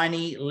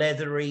shiny,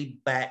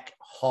 leathery back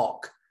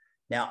hock.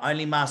 Now,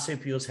 only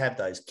marsupials have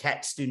those.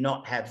 Cats do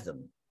not have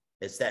them.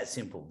 It's that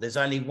simple. There's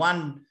only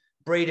one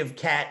breed of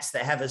cats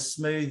that have a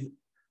smooth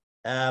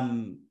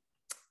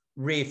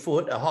rear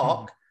foot, a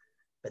hock,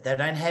 but they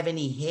don't have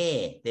any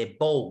hair. They're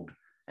bald.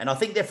 And I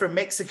think they're from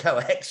Mexico,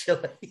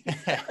 actually.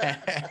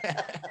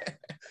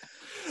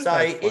 So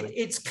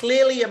it's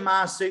clearly a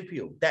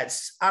marsupial.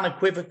 That's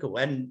unequivocal.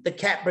 And the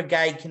cat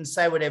brigade can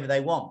say whatever they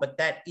want, but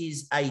that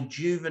is a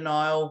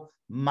juvenile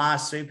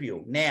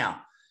marsupial.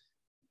 Now,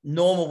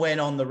 Norma went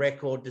on the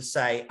record to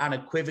say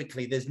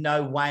unequivocally, there's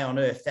no way on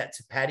earth that's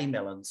a paddy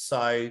melon.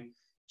 So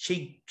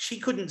she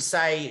couldn't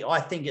say,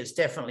 I think it's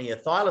definitely a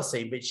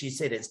thylacine, but she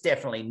said it's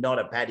definitely not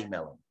a paddy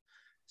melon.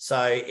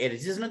 So it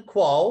isn't a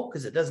quoll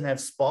because it doesn't have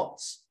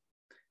spots,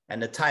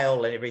 and the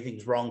tail and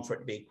everything's wrong for it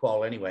to be a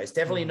quoll anyway. It's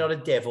definitely not a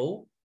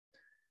devil.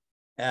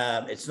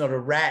 It's not a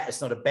rat. It's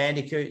not a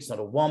bandicoot. It's not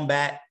a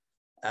wombat.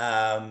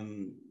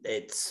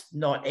 It's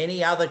not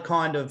any other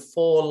kind of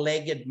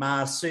four-legged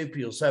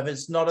marsupial. So if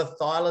it's not a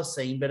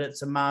thylacine, but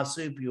it's a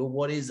marsupial,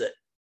 what is it?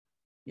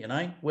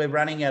 We're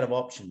running out of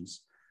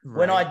options. Right.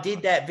 When I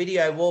did that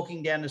video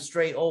walking down the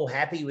street, all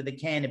happy with a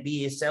can of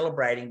beer,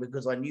 celebrating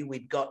because I knew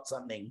we'd got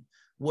something,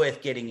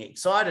 worth getting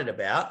excited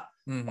about.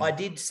 Mhm. I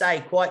did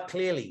say quite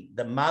clearly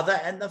the mother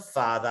and the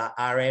father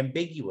are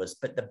ambiguous,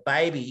 but the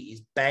baby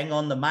is bang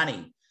on the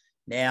money.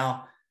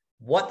 Now,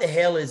 what the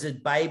hell is a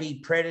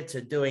baby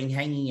predator doing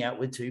hanging out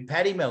with two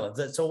paddy melons?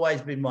 That's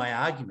always been my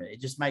argument.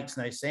 It just makes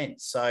no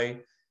sense. So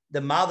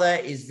the mother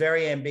is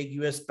very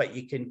ambiguous, but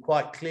you can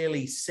quite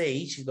clearly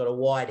see she's got a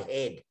wide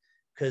head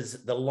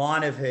because the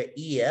line of her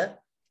ear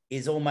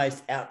is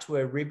almost out to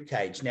her rib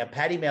cage. Now,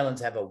 paddy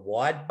melons have a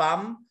wide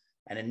bum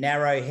and a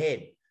narrow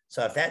head.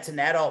 So if that's an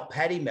adult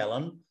paddy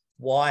melon,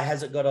 why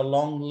has it got a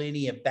long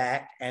linear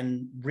back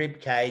and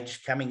rib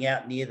cage coming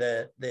out near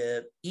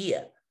the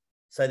ear?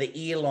 So the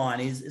ear line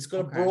it's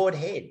got a broad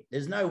head.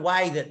 There's no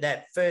way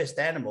that first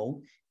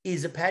animal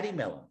is a paddy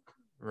melon.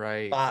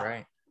 Right, but,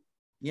 right.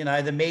 You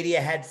know, the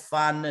media had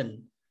fun,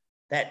 and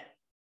that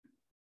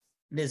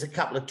there's a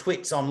couple of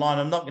twits online.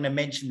 I'm not going to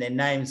mention their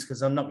names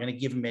because I'm not going to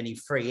give them any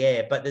free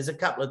air, but there's a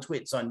couple of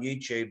twits on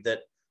YouTube that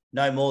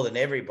know more than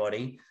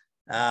everybody.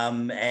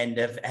 And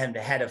have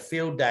had a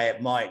field day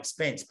at my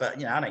expense. But,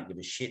 you know, I don't give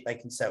a shit. They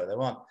can say what they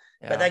want.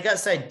 Yeah. But they got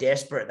so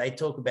desperate. They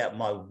talk about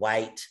my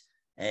weight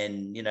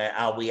and, you know,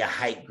 are we a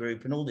hate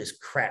group and all this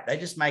crap. They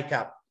just make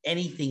up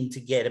anything to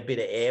get a bit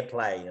of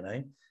airplay, you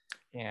know.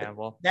 Yeah,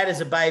 well. That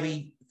is a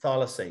baby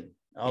thylacine.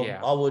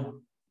 I would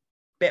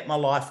bet my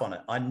life on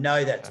it. I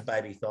know that's a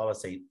baby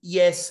thylacine.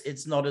 Yes,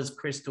 it's not as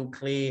crystal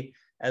clear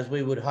as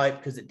we would hope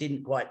because it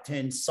didn't quite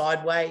turn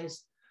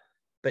sideways.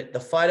 But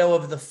the photo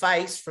of the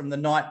face from the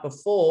night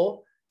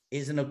before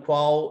isn't a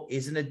quoll,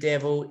 isn't a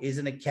devil,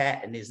 isn't a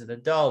cat, and isn't a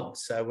dog.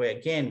 So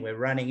we're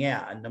running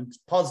out. And I'm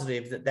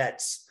positive that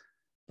that's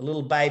the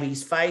little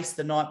baby's face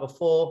the night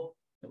before.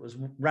 It was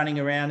running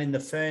around in the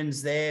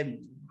ferns there,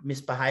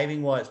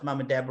 misbehaving while its mum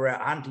and dad were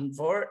out hunting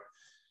for it.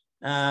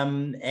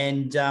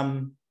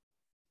 The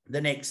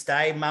next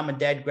day, mum and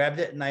dad grabbed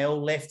it and they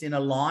all left in a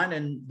line,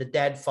 and the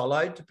dad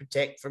followed to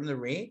protect from the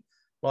rear,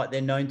 like they're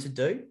known to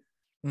do.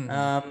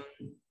 Mm-hmm.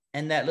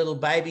 And that little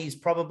baby is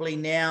probably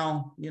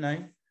now, you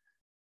know,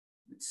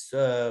 it's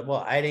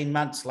 18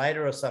 months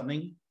later or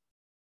something.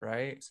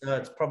 Right. So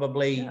it's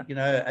probably, you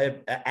know,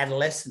 a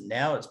adolescent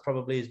now. It's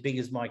probably as big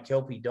as my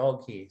Kelpie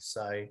dog here.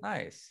 So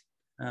nice.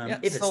 If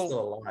it's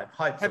still alive,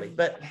 hopefully.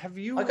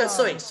 I got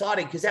so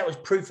excited because that was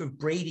proof of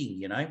breeding,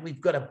 you know.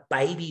 We've got a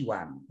baby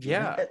one.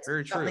 That's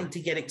very something true to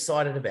get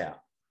excited about.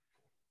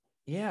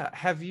 Yeah.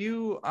 Have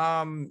you,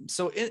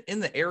 so in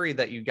the area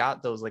that you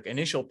got those like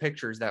initial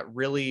pictures that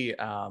really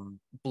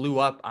blew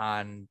up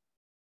on,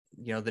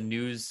 you know, the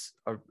news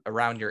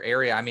around your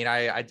area. I mean,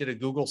 I did a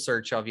Google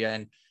search of you,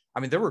 and I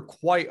mean, there were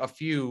quite a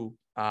few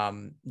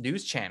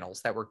news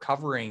channels that were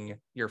covering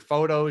your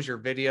photos, your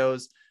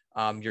videos,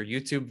 your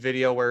YouTube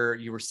video where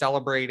you were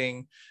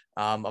celebrating.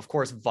 Of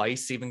course,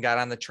 Vice even got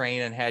on the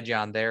train and had you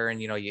on there,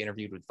 and, you know, you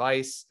interviewed with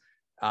Vice.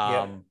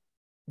 Yeah,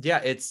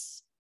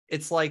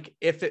 it's like,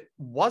 if it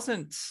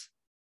wasn't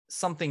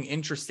something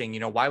interesting, you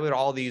know, why would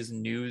all these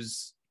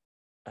news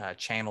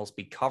channels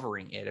be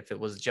covering it if it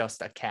was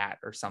just a cat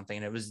or something?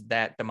 And it was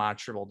that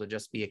demonstrable to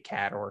just be a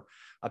cat or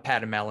a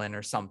patamelon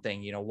or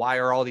something. You know, why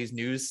are all these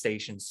news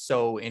stations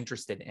so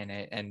interested in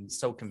it and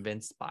so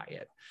convinced by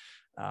it?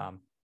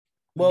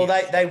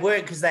 They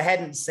weren't, because they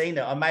hadn't seen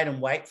it. I made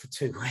them wait for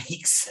 2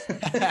 weeks.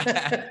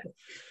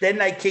 Then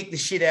they kicked the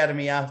shit out of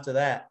me after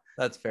that.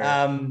 That's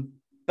fair.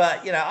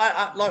 But, you know,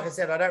 I like I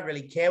said, I don't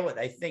really care what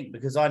they think,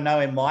 because I know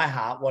in my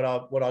heart what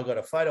I got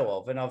a photo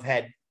of. And I've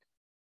had,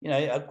 you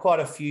know, quite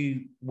a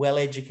few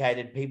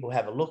well-educated people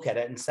have a look at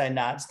it and say,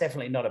 no, it's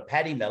definitely not a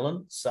paddy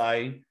melon.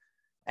 So,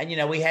 and, you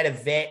know, we had a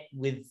vet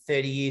with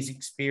 30 years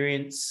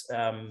experience,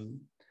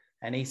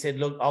 and he said,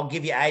 look, I'll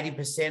give you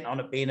 80% on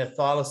it being a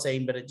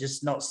thylacine, but it's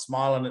just not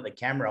smiling at the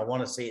camera. I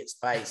want to see its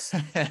face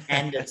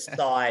and its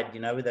side,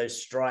 you know, with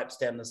those stripes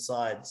down the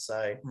side.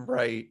 So,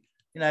 right.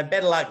 You know,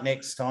 better luck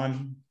next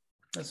time.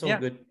 That's all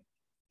good.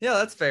 Yeah,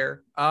 that's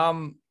fair.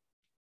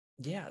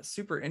 Yeah,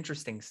 super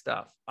interesting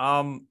stuff.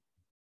 I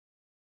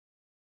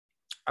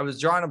was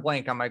drawing a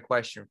blank on my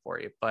question for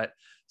you, but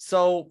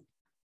so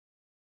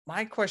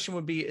my question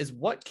would be is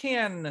what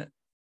can,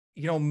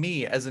 you know,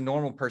 me as a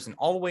normal person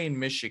all the way in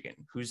Michigan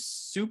who's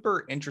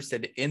super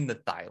interested in the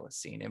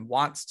thylacine and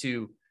wants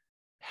to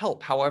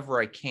help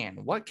however I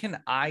can, what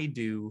can I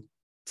do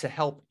to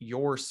help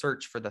your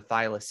search for the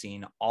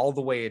thylacine all the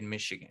way in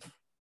Michigan?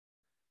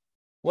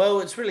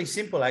 Well, it's really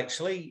simple,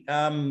 actually.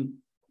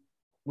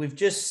 We've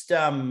just,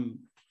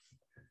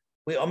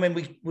 we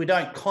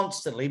don't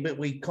constantly, but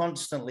we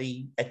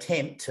constantly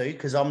attempt to,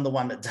 because I'm the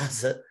one that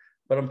does it,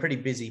 but I'm pretty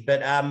busy.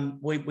 But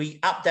we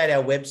update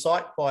our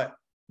website quite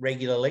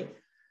regularly.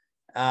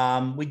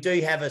 We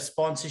do have a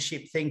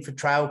sponsorship thing for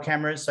trail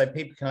cameras, so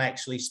people can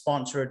actually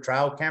sponsor a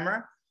trail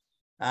camera.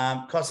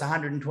 Costs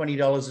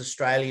 $120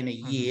 Australian a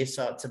year,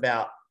 so it's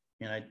about,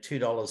 you know,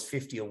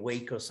 $2.50 a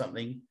week or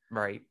something.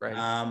 Right.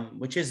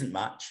 Which isn't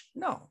much.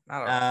 No,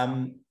 not at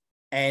all.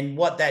 And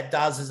what that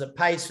does is it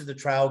pays for the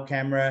trail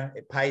camera,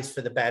 it pays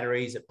for the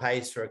batteries, it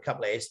pays for a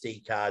couple of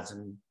SD cards,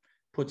 and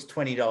puts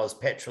 $20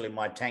 petrol in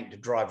my tank to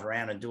drive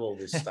around and do all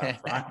this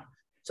stuff, right?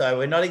 So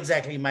we're not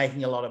exactly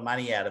making a lot of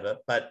money out of it,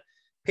 but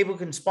people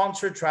can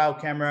sponsor a trail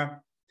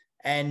camera,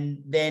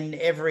 and then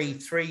every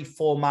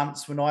 3-4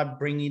 months when I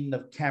bring in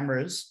the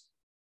cameras,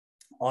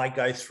 I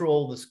go through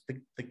all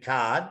the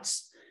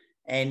cards,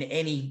 and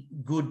any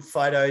good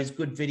photos,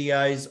 good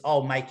videos,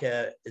 I'll make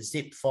a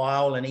zip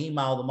file and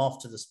email them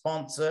off to the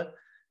sponsor,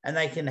 and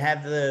they can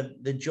have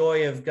the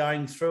joy of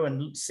going through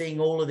and seeing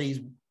all of these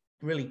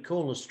really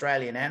cool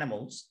Australian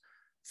animals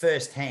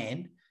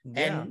firsthand.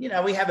 Yeah.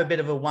 And, we have a bit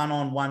of a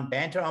one-on-one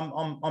banter.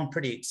 I'm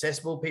pretty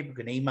accessible. People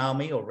can email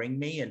me or ring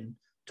me and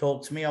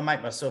talk to me. I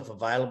make myself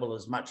available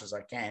as much as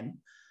I can,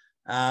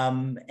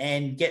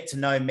 and get to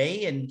know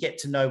me and get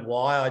to know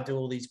why I do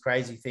all these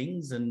crazy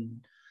things.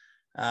 And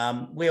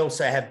we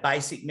also have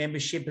basic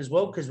membership as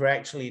well, because we're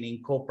actually an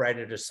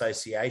incorporated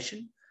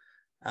association.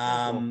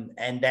 Cool.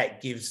 And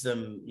that gives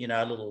them,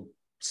 a little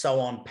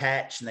sew-on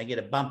patch, and they get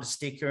a bumper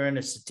sticker and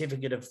a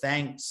certificate of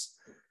thanks.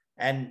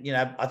 And,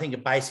 I think a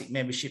basic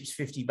membership's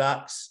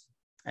 $50,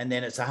 and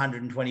then it's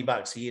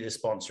 $120 a year to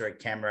sponsor a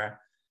camera.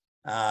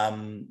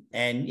 And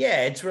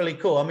yeah, it's really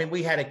cool. I mean,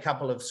 we had a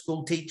couple of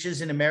school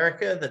teachers in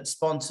America that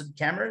sponsored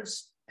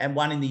cameras, and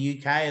one in the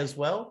UK as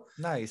well.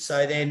 Nice.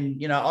 So then,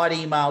 I'd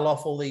email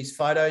off all these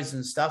photos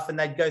and stuff, and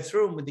they'd go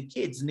through them with the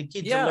kids, and the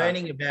kids are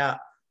learning about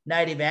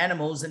native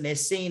animals, and they're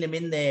seeing them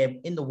in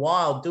the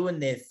wild doing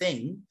their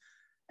thing.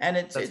 And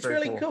it's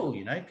really cool,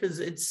 because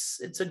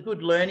it's a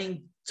good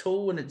learning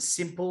tool, and it's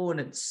simple, and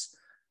it's,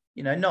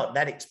 not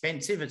that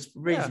expensive. It's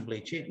reasonably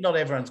cheap. Not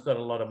everyone's got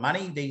a lot of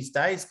money these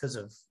days because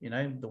of,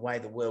 the way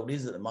the world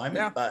is at the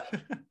moment. But,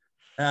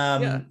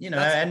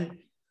 and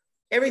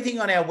everything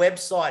on our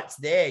website's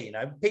there.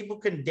 People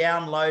can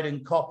download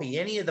and copy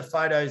any of the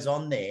photos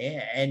on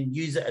there and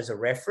use it as a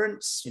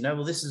reference.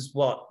 Well, this is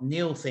what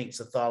Neil thinks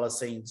a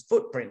Thylacines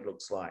footprint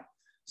looks like.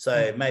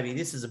 So maybe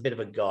this is a bit of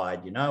a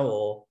guide,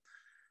 or,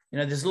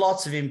 there's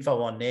lots of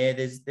info on there.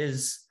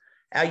 There's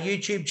our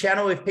YouTube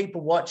channel. If people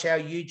watch our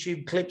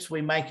YouTube clips,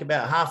 we make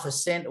about 0.5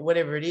 cent or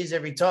whatever it is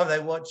every time they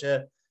watch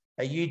a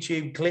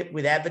YouTube clip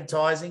with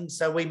advertising.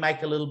 So we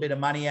make a little bit of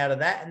money out of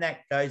that, and that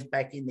goes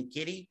back in the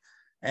kitty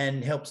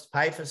and helps to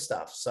pay for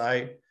stuff.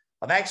 So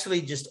I've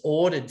actually just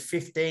ordered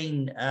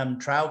 15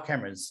 trail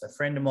cameras. A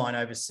friend of mine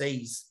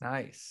overseas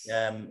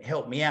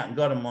helped me out and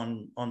got them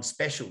on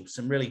special,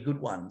 some really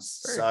good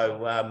ones. Very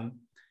cool.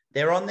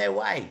 They're on their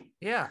way.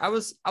 Yeah, I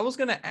was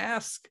going to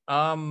ask,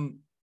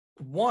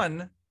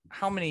 one,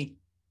 how many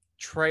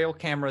trail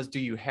cameras do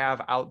you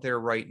have out there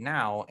right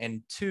now?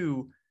 And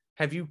two,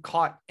 have you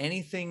caught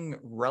anything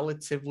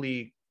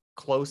relatively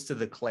close to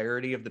the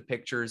clarity of the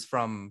pictures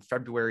from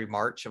February,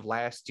 March of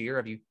last year?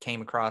 Have you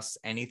came across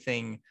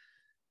anything,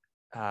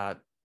 I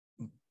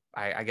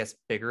guess,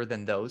 bigger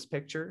than those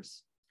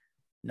pictures?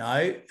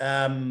 No,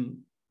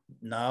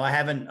 I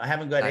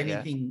haven't got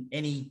anything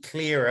any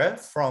clearer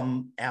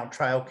from our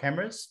trail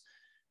cameras.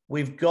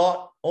 We've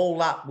got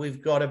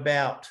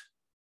about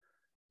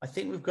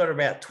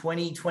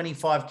 20,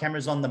 25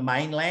 cameras on the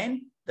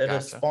mainland that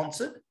are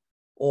sponsored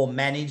or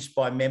managed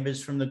by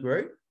members from the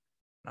group.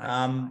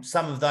 Nice.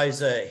 Some of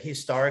those are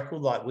historical,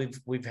 like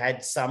we've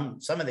had some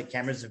of the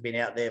cameras have been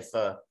out there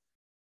for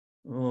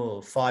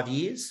 5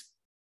 years.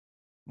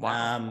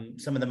 Wow.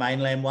 Some of the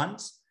mainland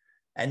ones.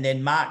 And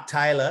then Mark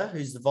Taylor,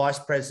 who's the vice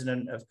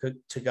president of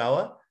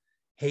Tagoa,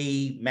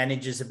 he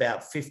manages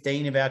about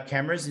 15 of our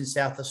cameras in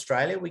South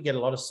Australia. We get a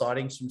lot of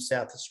sightings from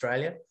South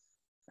Australia.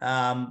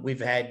 We've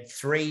had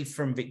 3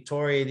 from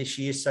Victoria this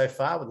year so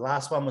far. The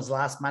last one was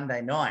last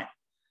Monday night.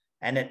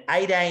 And at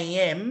 8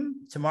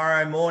 a.m.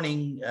 tomorrow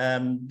morning,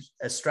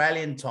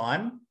 Australian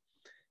time,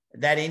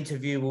 that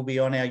interview will be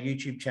on our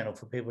YouTube channel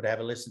for people to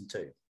have a listen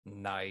to.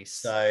 Nice.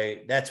 So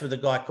that's with a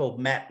guy called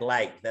Matt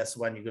Blake. That's the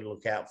one you've got to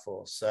look out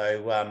for.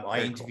 So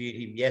I interviewed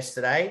him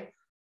yesterday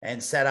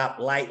and sat up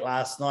late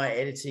last night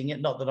editing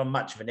it. Not that I'm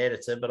much of an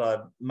editor, but I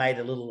made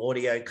a little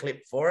audio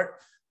clip for it.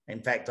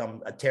 In fact,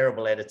 I'm a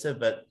terrible editor,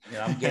 but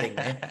I'm getting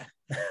there.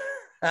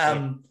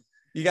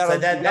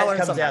 That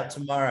comes out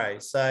tomorrow.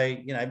 So,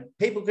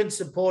 people can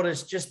support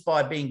us just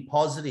by being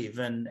positive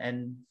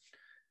and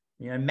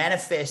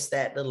manifest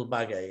that little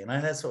bugger.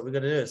 That's what we've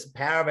got to do. It's the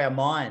power of our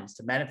minds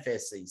to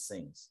manifest these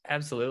things.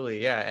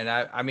 Absolutely. Yeah. And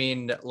I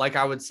mean, like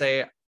I would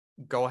say,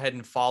 go ahead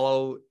and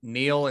follow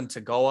Neil and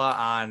Tagoa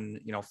on,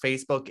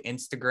 Facebook,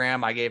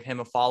 Instagram. I gave him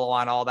a follow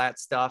on all that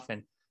stuff,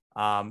 and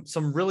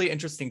some really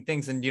interesting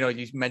things. And,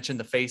 you mentioned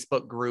the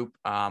Facebook group.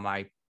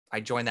 I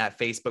joined that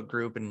Facebook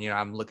group, and,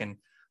 I'm looking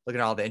at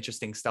all the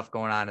interesting stuff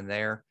going on in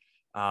there.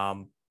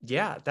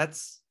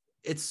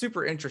 It's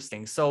super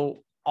interesting.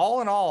 So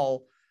all in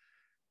all,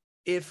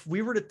 if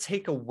we were to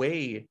take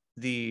away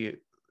the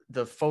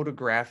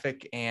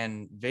photographic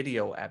and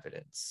video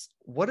evidence,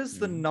 what is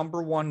the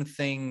number one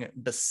thing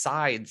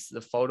besides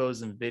the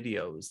photos and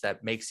videos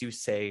that makes you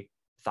say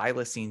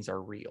thylacines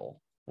are real?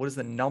 What is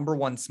the number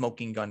one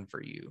smoking gun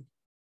for you?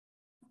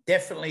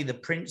 Definitely the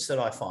prints that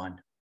I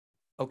find.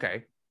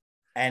 Okay.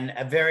 And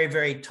a very,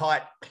 very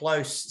tight,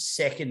 close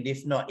second,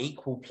 if not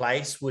equal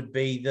place, would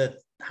be the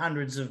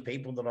hundreds of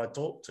people that I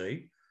talk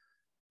to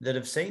that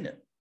have seen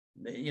it.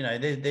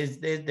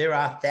 There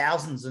are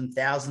thousands and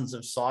thousands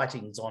of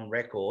sightings on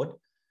record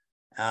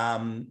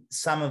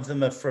Some of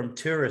them are from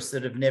tourists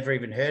that have never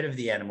even heard of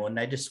the animal, and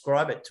they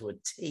describe it to a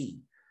T.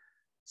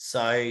 So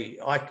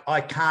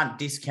I can't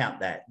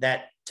discount that.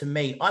 That, to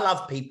me, I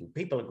love people.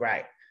 People are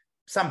great.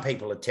 Some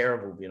people are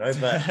terrible,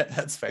 but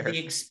That's fair. The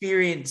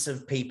experience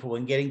of people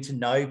and getting to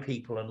know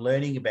people and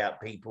learning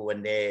about people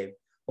and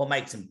what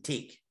makes them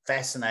tick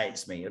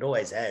fascinates me. It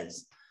always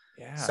has.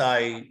 Yeah.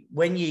 So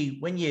when you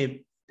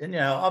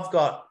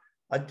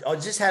I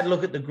just had a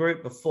look at the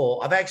group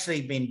before. I've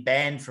actually been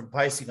banned from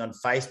posting on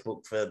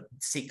Facebook for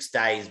 6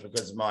 days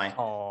because of my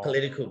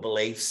political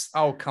beliefs.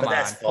 Oh, come on.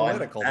 That's fine.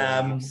 Political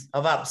beliefs.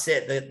 I've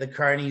upset the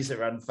cronies that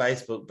run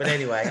Facebook. But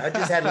anyway, I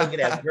just had a look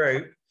at our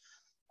group,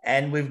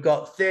 and we've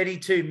got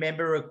 32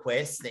 member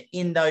requests.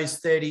 In those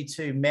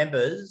 32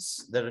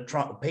 members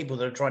people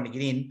that are trying to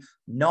get in,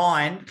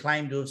 9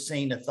 claim to have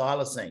seen a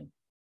thylacine.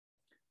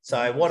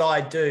 So what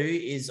I do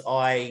is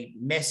I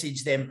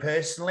message them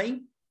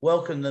personally,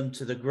 welcome them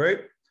to the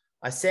group.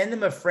 I send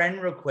them a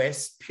friend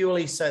request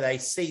purely so they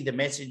see the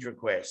message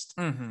request.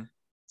 Mm-hmm.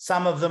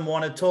 Some of them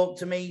want to talk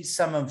to me,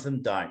 some of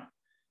them don't.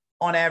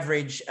 On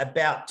average,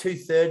 about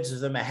 2/3 of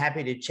them are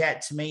happy to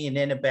chat to me, and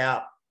then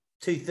about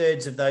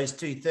 2/3 of those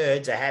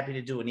 2/3 are happy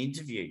to do an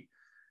interview.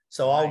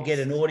 So nice. I'll get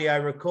an audio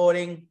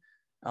recording,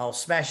 I'll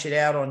smash it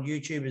out on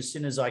YouTube as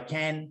soon as I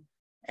can,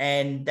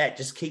 and that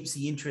just keeps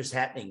the interest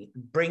happening. It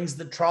brings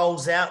the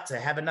trolls out to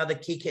have another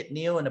kick at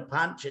Neil and a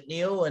punch at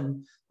Neil,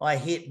 and I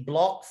hit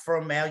block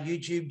from our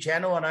YouTube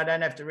channel, and I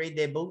don't have to read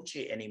their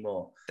bullshit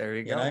anymore. There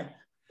you go.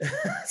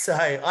 So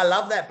I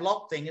love that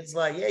block thing. It's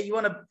like, yeah, you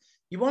want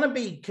to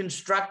be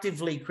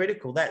constructively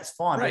critical, that's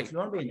fine. Right. But if you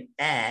want to be an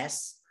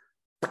ass,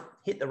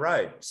 hit the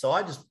road. So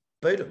I just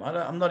boot them.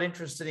 I'm not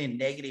interested in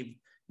negative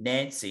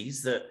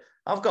Nancy's.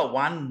 I've got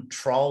one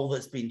troll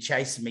that's been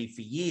chasing me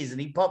for years, and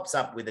he pops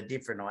up with a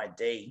different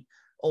ID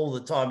all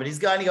the time, but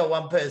he's only got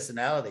one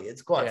personality.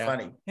 It's quite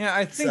funny. Yeah,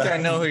 I think I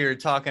know who you're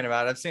talking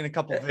about. I've seen a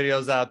couple of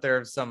videos out there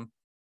of some,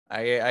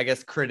 I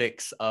guess,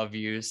 critics of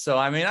you. So,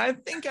 I mean, I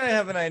think I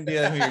have an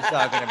idea who you're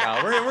talking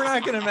about. We're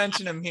not going to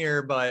mention him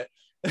here, but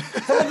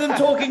some of them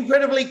talk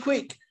incredibly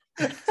quick.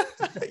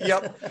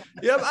 Yep,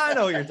 I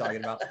know who you're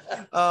talking about.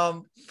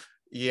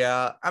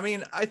 Yeah, I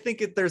mean, I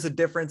think there's a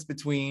difference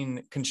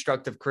between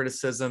constructive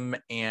criticism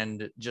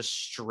and just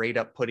straight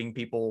up putting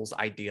people's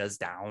ideas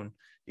down.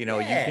 You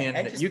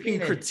can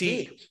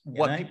critique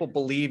what people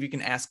believe. You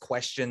can ask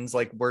questions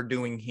like we're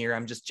doing here.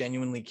 I'm just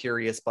genuinely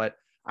curious, but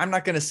I'm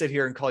not going to sit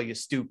here and call you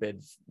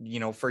stupid,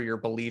 for your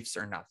beliefs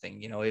or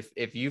nothing.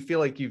 If you feel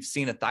like you've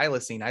seen a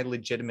thylacine, I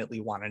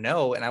legitimately want to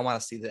know, and I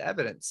want to see the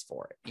evidence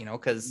for it,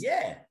 because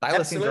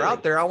thylacines are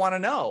out there. I want to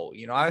know,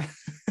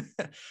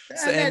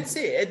 that's it.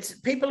 It's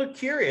people are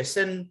curious,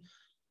 and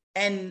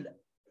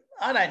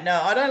I don't know.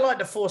 I don't like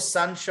to force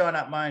sunshine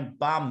up my own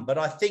bum, but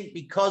I think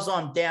because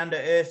I'm down to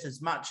earth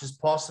as much as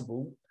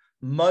possible,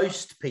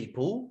 most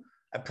people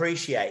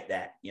appreciate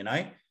that,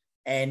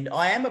 and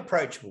I am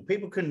approachable.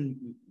 People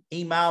can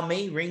email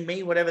me, ring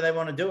me, whatever they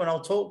want to do, and I'll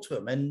talk to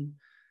them.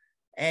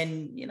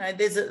 And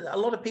there's a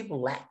lot of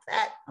people lack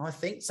that. I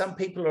think some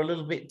people are a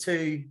little bit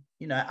too,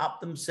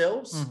 up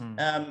themselves. Mm-hmm.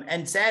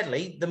 And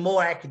sadly, the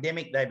more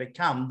academic they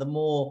become, the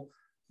more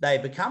they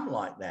become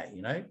like that,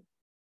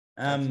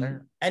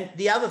 And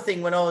the other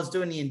thing, when I was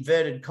doing the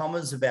inverted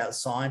commas about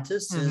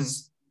scientists,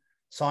 they've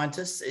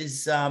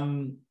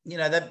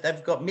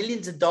got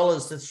millions of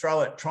dollars to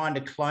throw at trying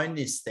to clone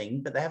this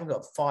thing, but they haven't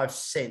got 5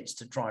 cents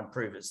to try and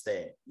prove it's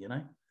there,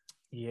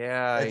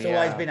 Yeah, it's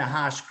always been a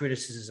harsh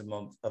criticism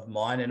of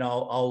mine, and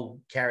I'll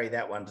carry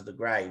that one to the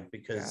grave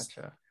because,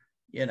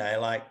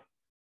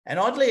 and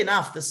oddly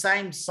enough, the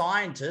same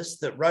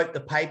scientist that wrote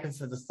the paper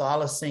for the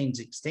thylacines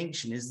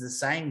extinction is the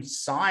same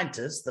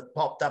scientist that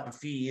popped up a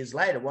few years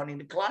later wanting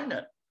to clone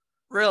it.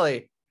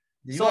 Really?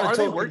 You want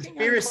to talk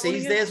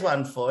conspiracies? There's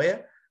one for you.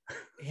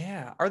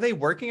 Yeah. Are they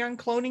working on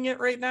cloning it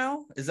right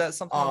now? Is that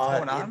something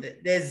that's going on?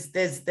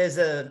 There's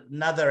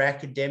another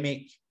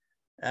academic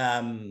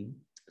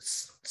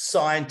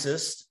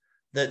scientist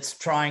that's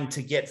trying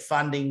to get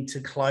funding to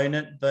clone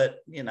it,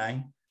 but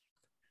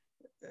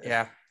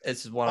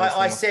it's one.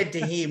 I said to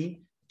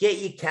him, get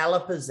your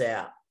calipers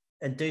out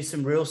and do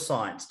some real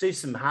science, do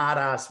some hard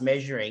ass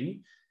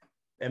measuring,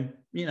 and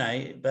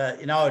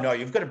no,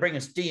 you've got to bring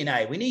us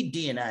DNA. We need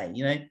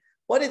DNA.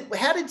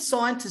 How did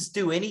scientists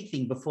do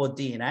anything before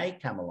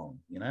DNA come along?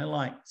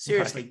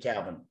 Seriously, right.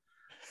 Calvin.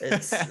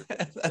 It's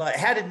like,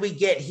 how did we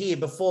get here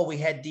before we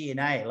had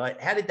DNA? Like,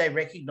 how did they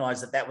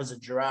recognize that was a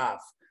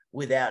giraffe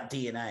without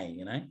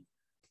DNA,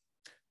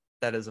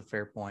 That is a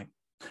fair point.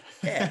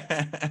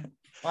 Yeah,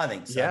 I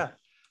think so. Yeah.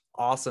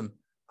 Awesome.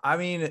 I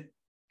mean,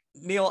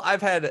 Neil,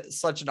 I've had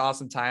such an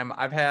awesome time.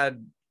 I've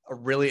had a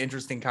really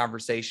interesting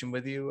conversation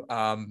with you.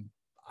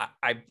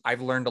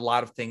 I've learned a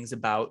lot of things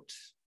about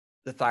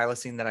the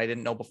thylacine that I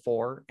didn't know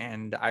before.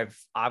 And I've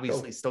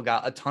obviously still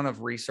got a ton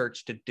of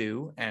research to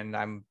do. And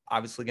I'm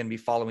obviously going to be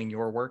following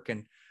your work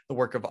and the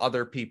work of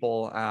other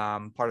people,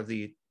 part of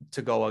the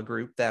Tagoa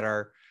group that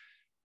are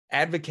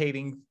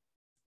advocating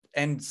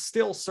and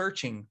still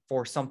searching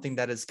for something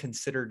that is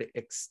considered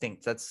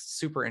extinct. That's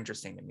super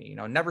interesting to me. You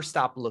know, never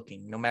stop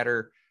looking, no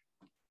matter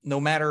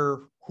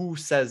who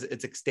says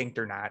it's extinct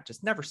or not.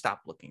 Just never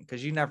stop looking,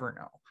 because you never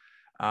know.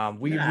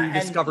 We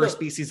rediscover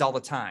species all the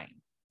time.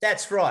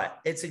 That's right.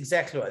 It's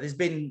exactly right. There's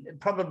been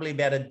probably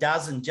about a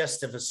dozen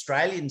just of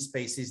Australian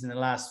species in the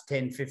last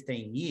 10,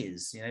 15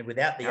 years, you know,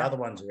 without the other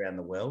ones around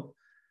the world.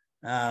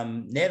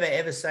 Never,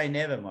 ever say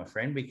never, my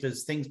friend,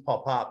 because things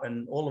pop up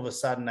and all of a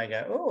sudden they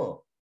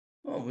go,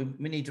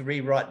 we need to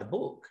rewrite the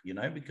book, you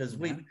know, because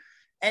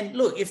and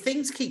look, if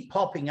things keep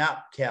popping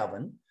up,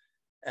 Calvin,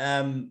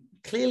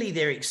 clearly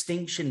their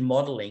extinction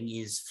modeling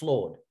is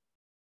flawed.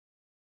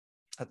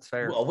 That's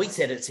fair. Well, we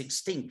said it's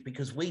extinct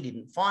because we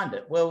didn't find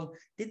it. Well,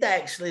 did they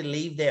actually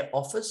leave their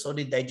office, or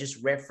did they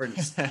just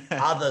reference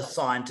other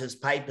scientists'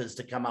 papers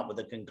to come up with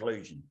a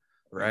conclusion?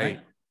 Right. You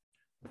know?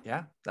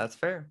 Yeah, that's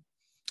fair.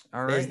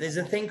 All right. There's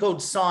a thing called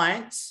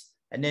science,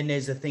 and then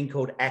there's a thing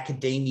called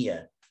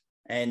academia,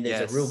 and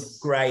there's a real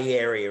gray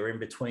area in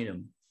between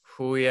them.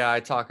 Oh yeah, I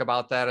talk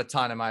about that a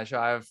ton in my show.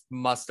 I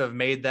must have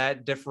made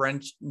that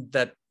difference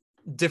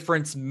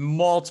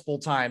multiple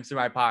times through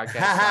my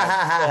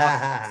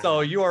podcast.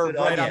 So you are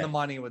right on the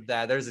money with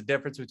that. There's a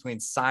difference between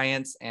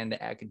science and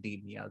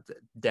academia.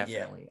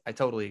 Definitely. Yeah. I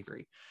totally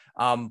agree.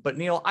 But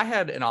Neil, I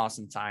had an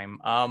awesome time.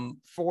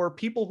 For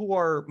people who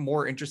are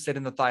more interested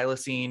in the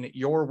thylacine,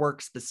 your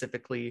work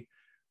specifically,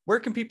 where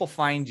can people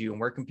find you and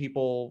where can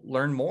people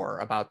learn more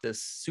about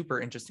this super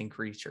interesting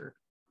creature?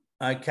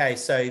 Okay,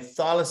 so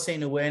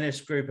Thylacine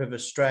Awareness Group of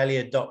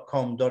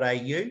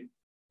Australia.com.au.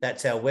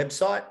 That's our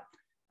website.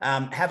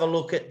 Have a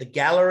look at the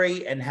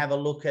gallery and have a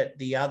look at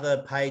the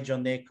other page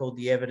on there called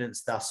The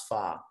Evidence Thus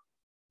Far.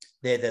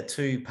 They're the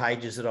two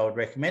pages that I would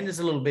recommend. There's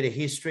a little bit of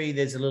history.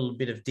 There's a little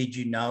bit of did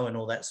you know and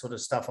all that sort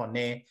of stuff on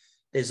there.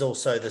 There's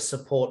also the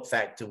support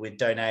factor with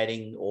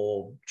donating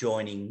or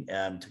joining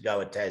to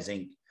Go at Tas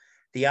Inc.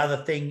 The other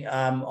thing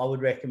I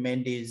would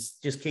recommend is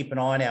just keep an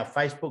eye on our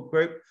Facebook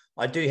group.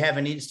 I do have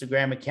an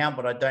Instagram account,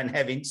 but I don't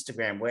have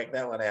Instagram. Work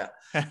that one out.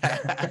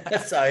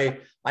 So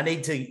I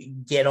need to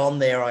get on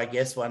there, I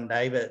guess, one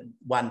day. But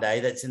one day,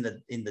 that's in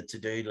the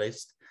to-do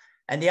list.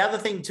 And the other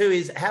thing too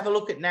is have a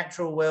look at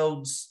Natural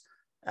World's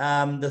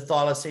the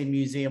Thylacine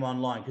Museum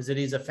online, because it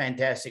is a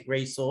fantastic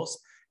resource.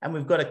 And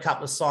we've got a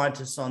couple of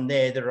scientists on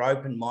there that are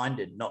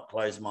open-minded, not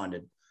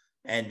closed-minded,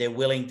 and they're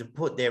willing to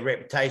put their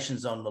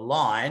reputations on the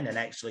line and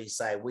actually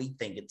say we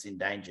think it's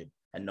endangered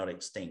and not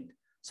extinct.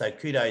 So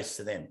kudos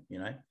to them, you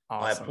know.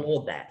 Awesome. I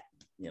applaud that,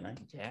 you know.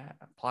 Yeah,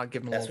 applaud.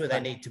 Give them. That's where they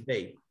need to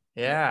be.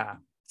 Yeah,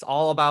 it's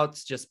all about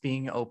just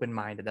being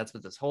open-minded. That's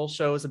what this whole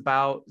show is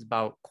about. It's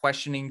about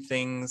questioning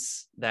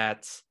things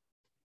that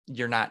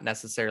you're not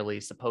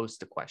necessarily supposed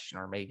to question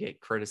or may get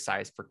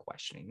criticized for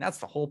questioning. That's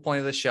the whole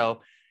point of the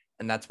show,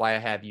 and that's why I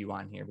have you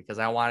on here, because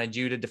I wanted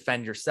you to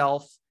defend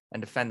yourself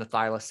and defend the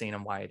thylacine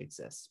and why it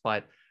exists.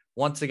 But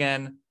once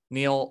again,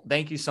 Neil,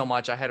 thank you so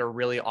much. I had a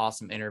really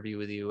awesome interview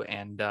with you,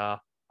 and I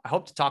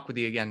hope to talk with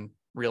you again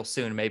real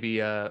soon. Maybe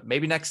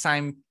next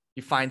time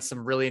you find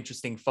some really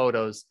interesting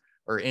photos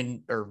or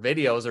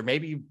videos, or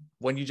maybe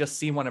when you just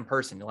see one in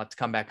person, you'll have to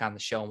come back on the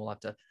show and we'll have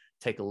to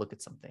take a look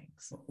at some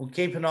things. We'll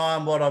keep an eye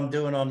on what I'm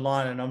doing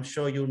online, and I'm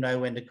sure you'll know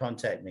when to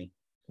contact me.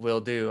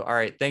 Will do. All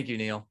right. Thank you,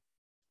 Neil.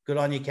 Good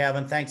on you,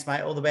 Calvin. Thanks,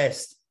 mate. All the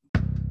best.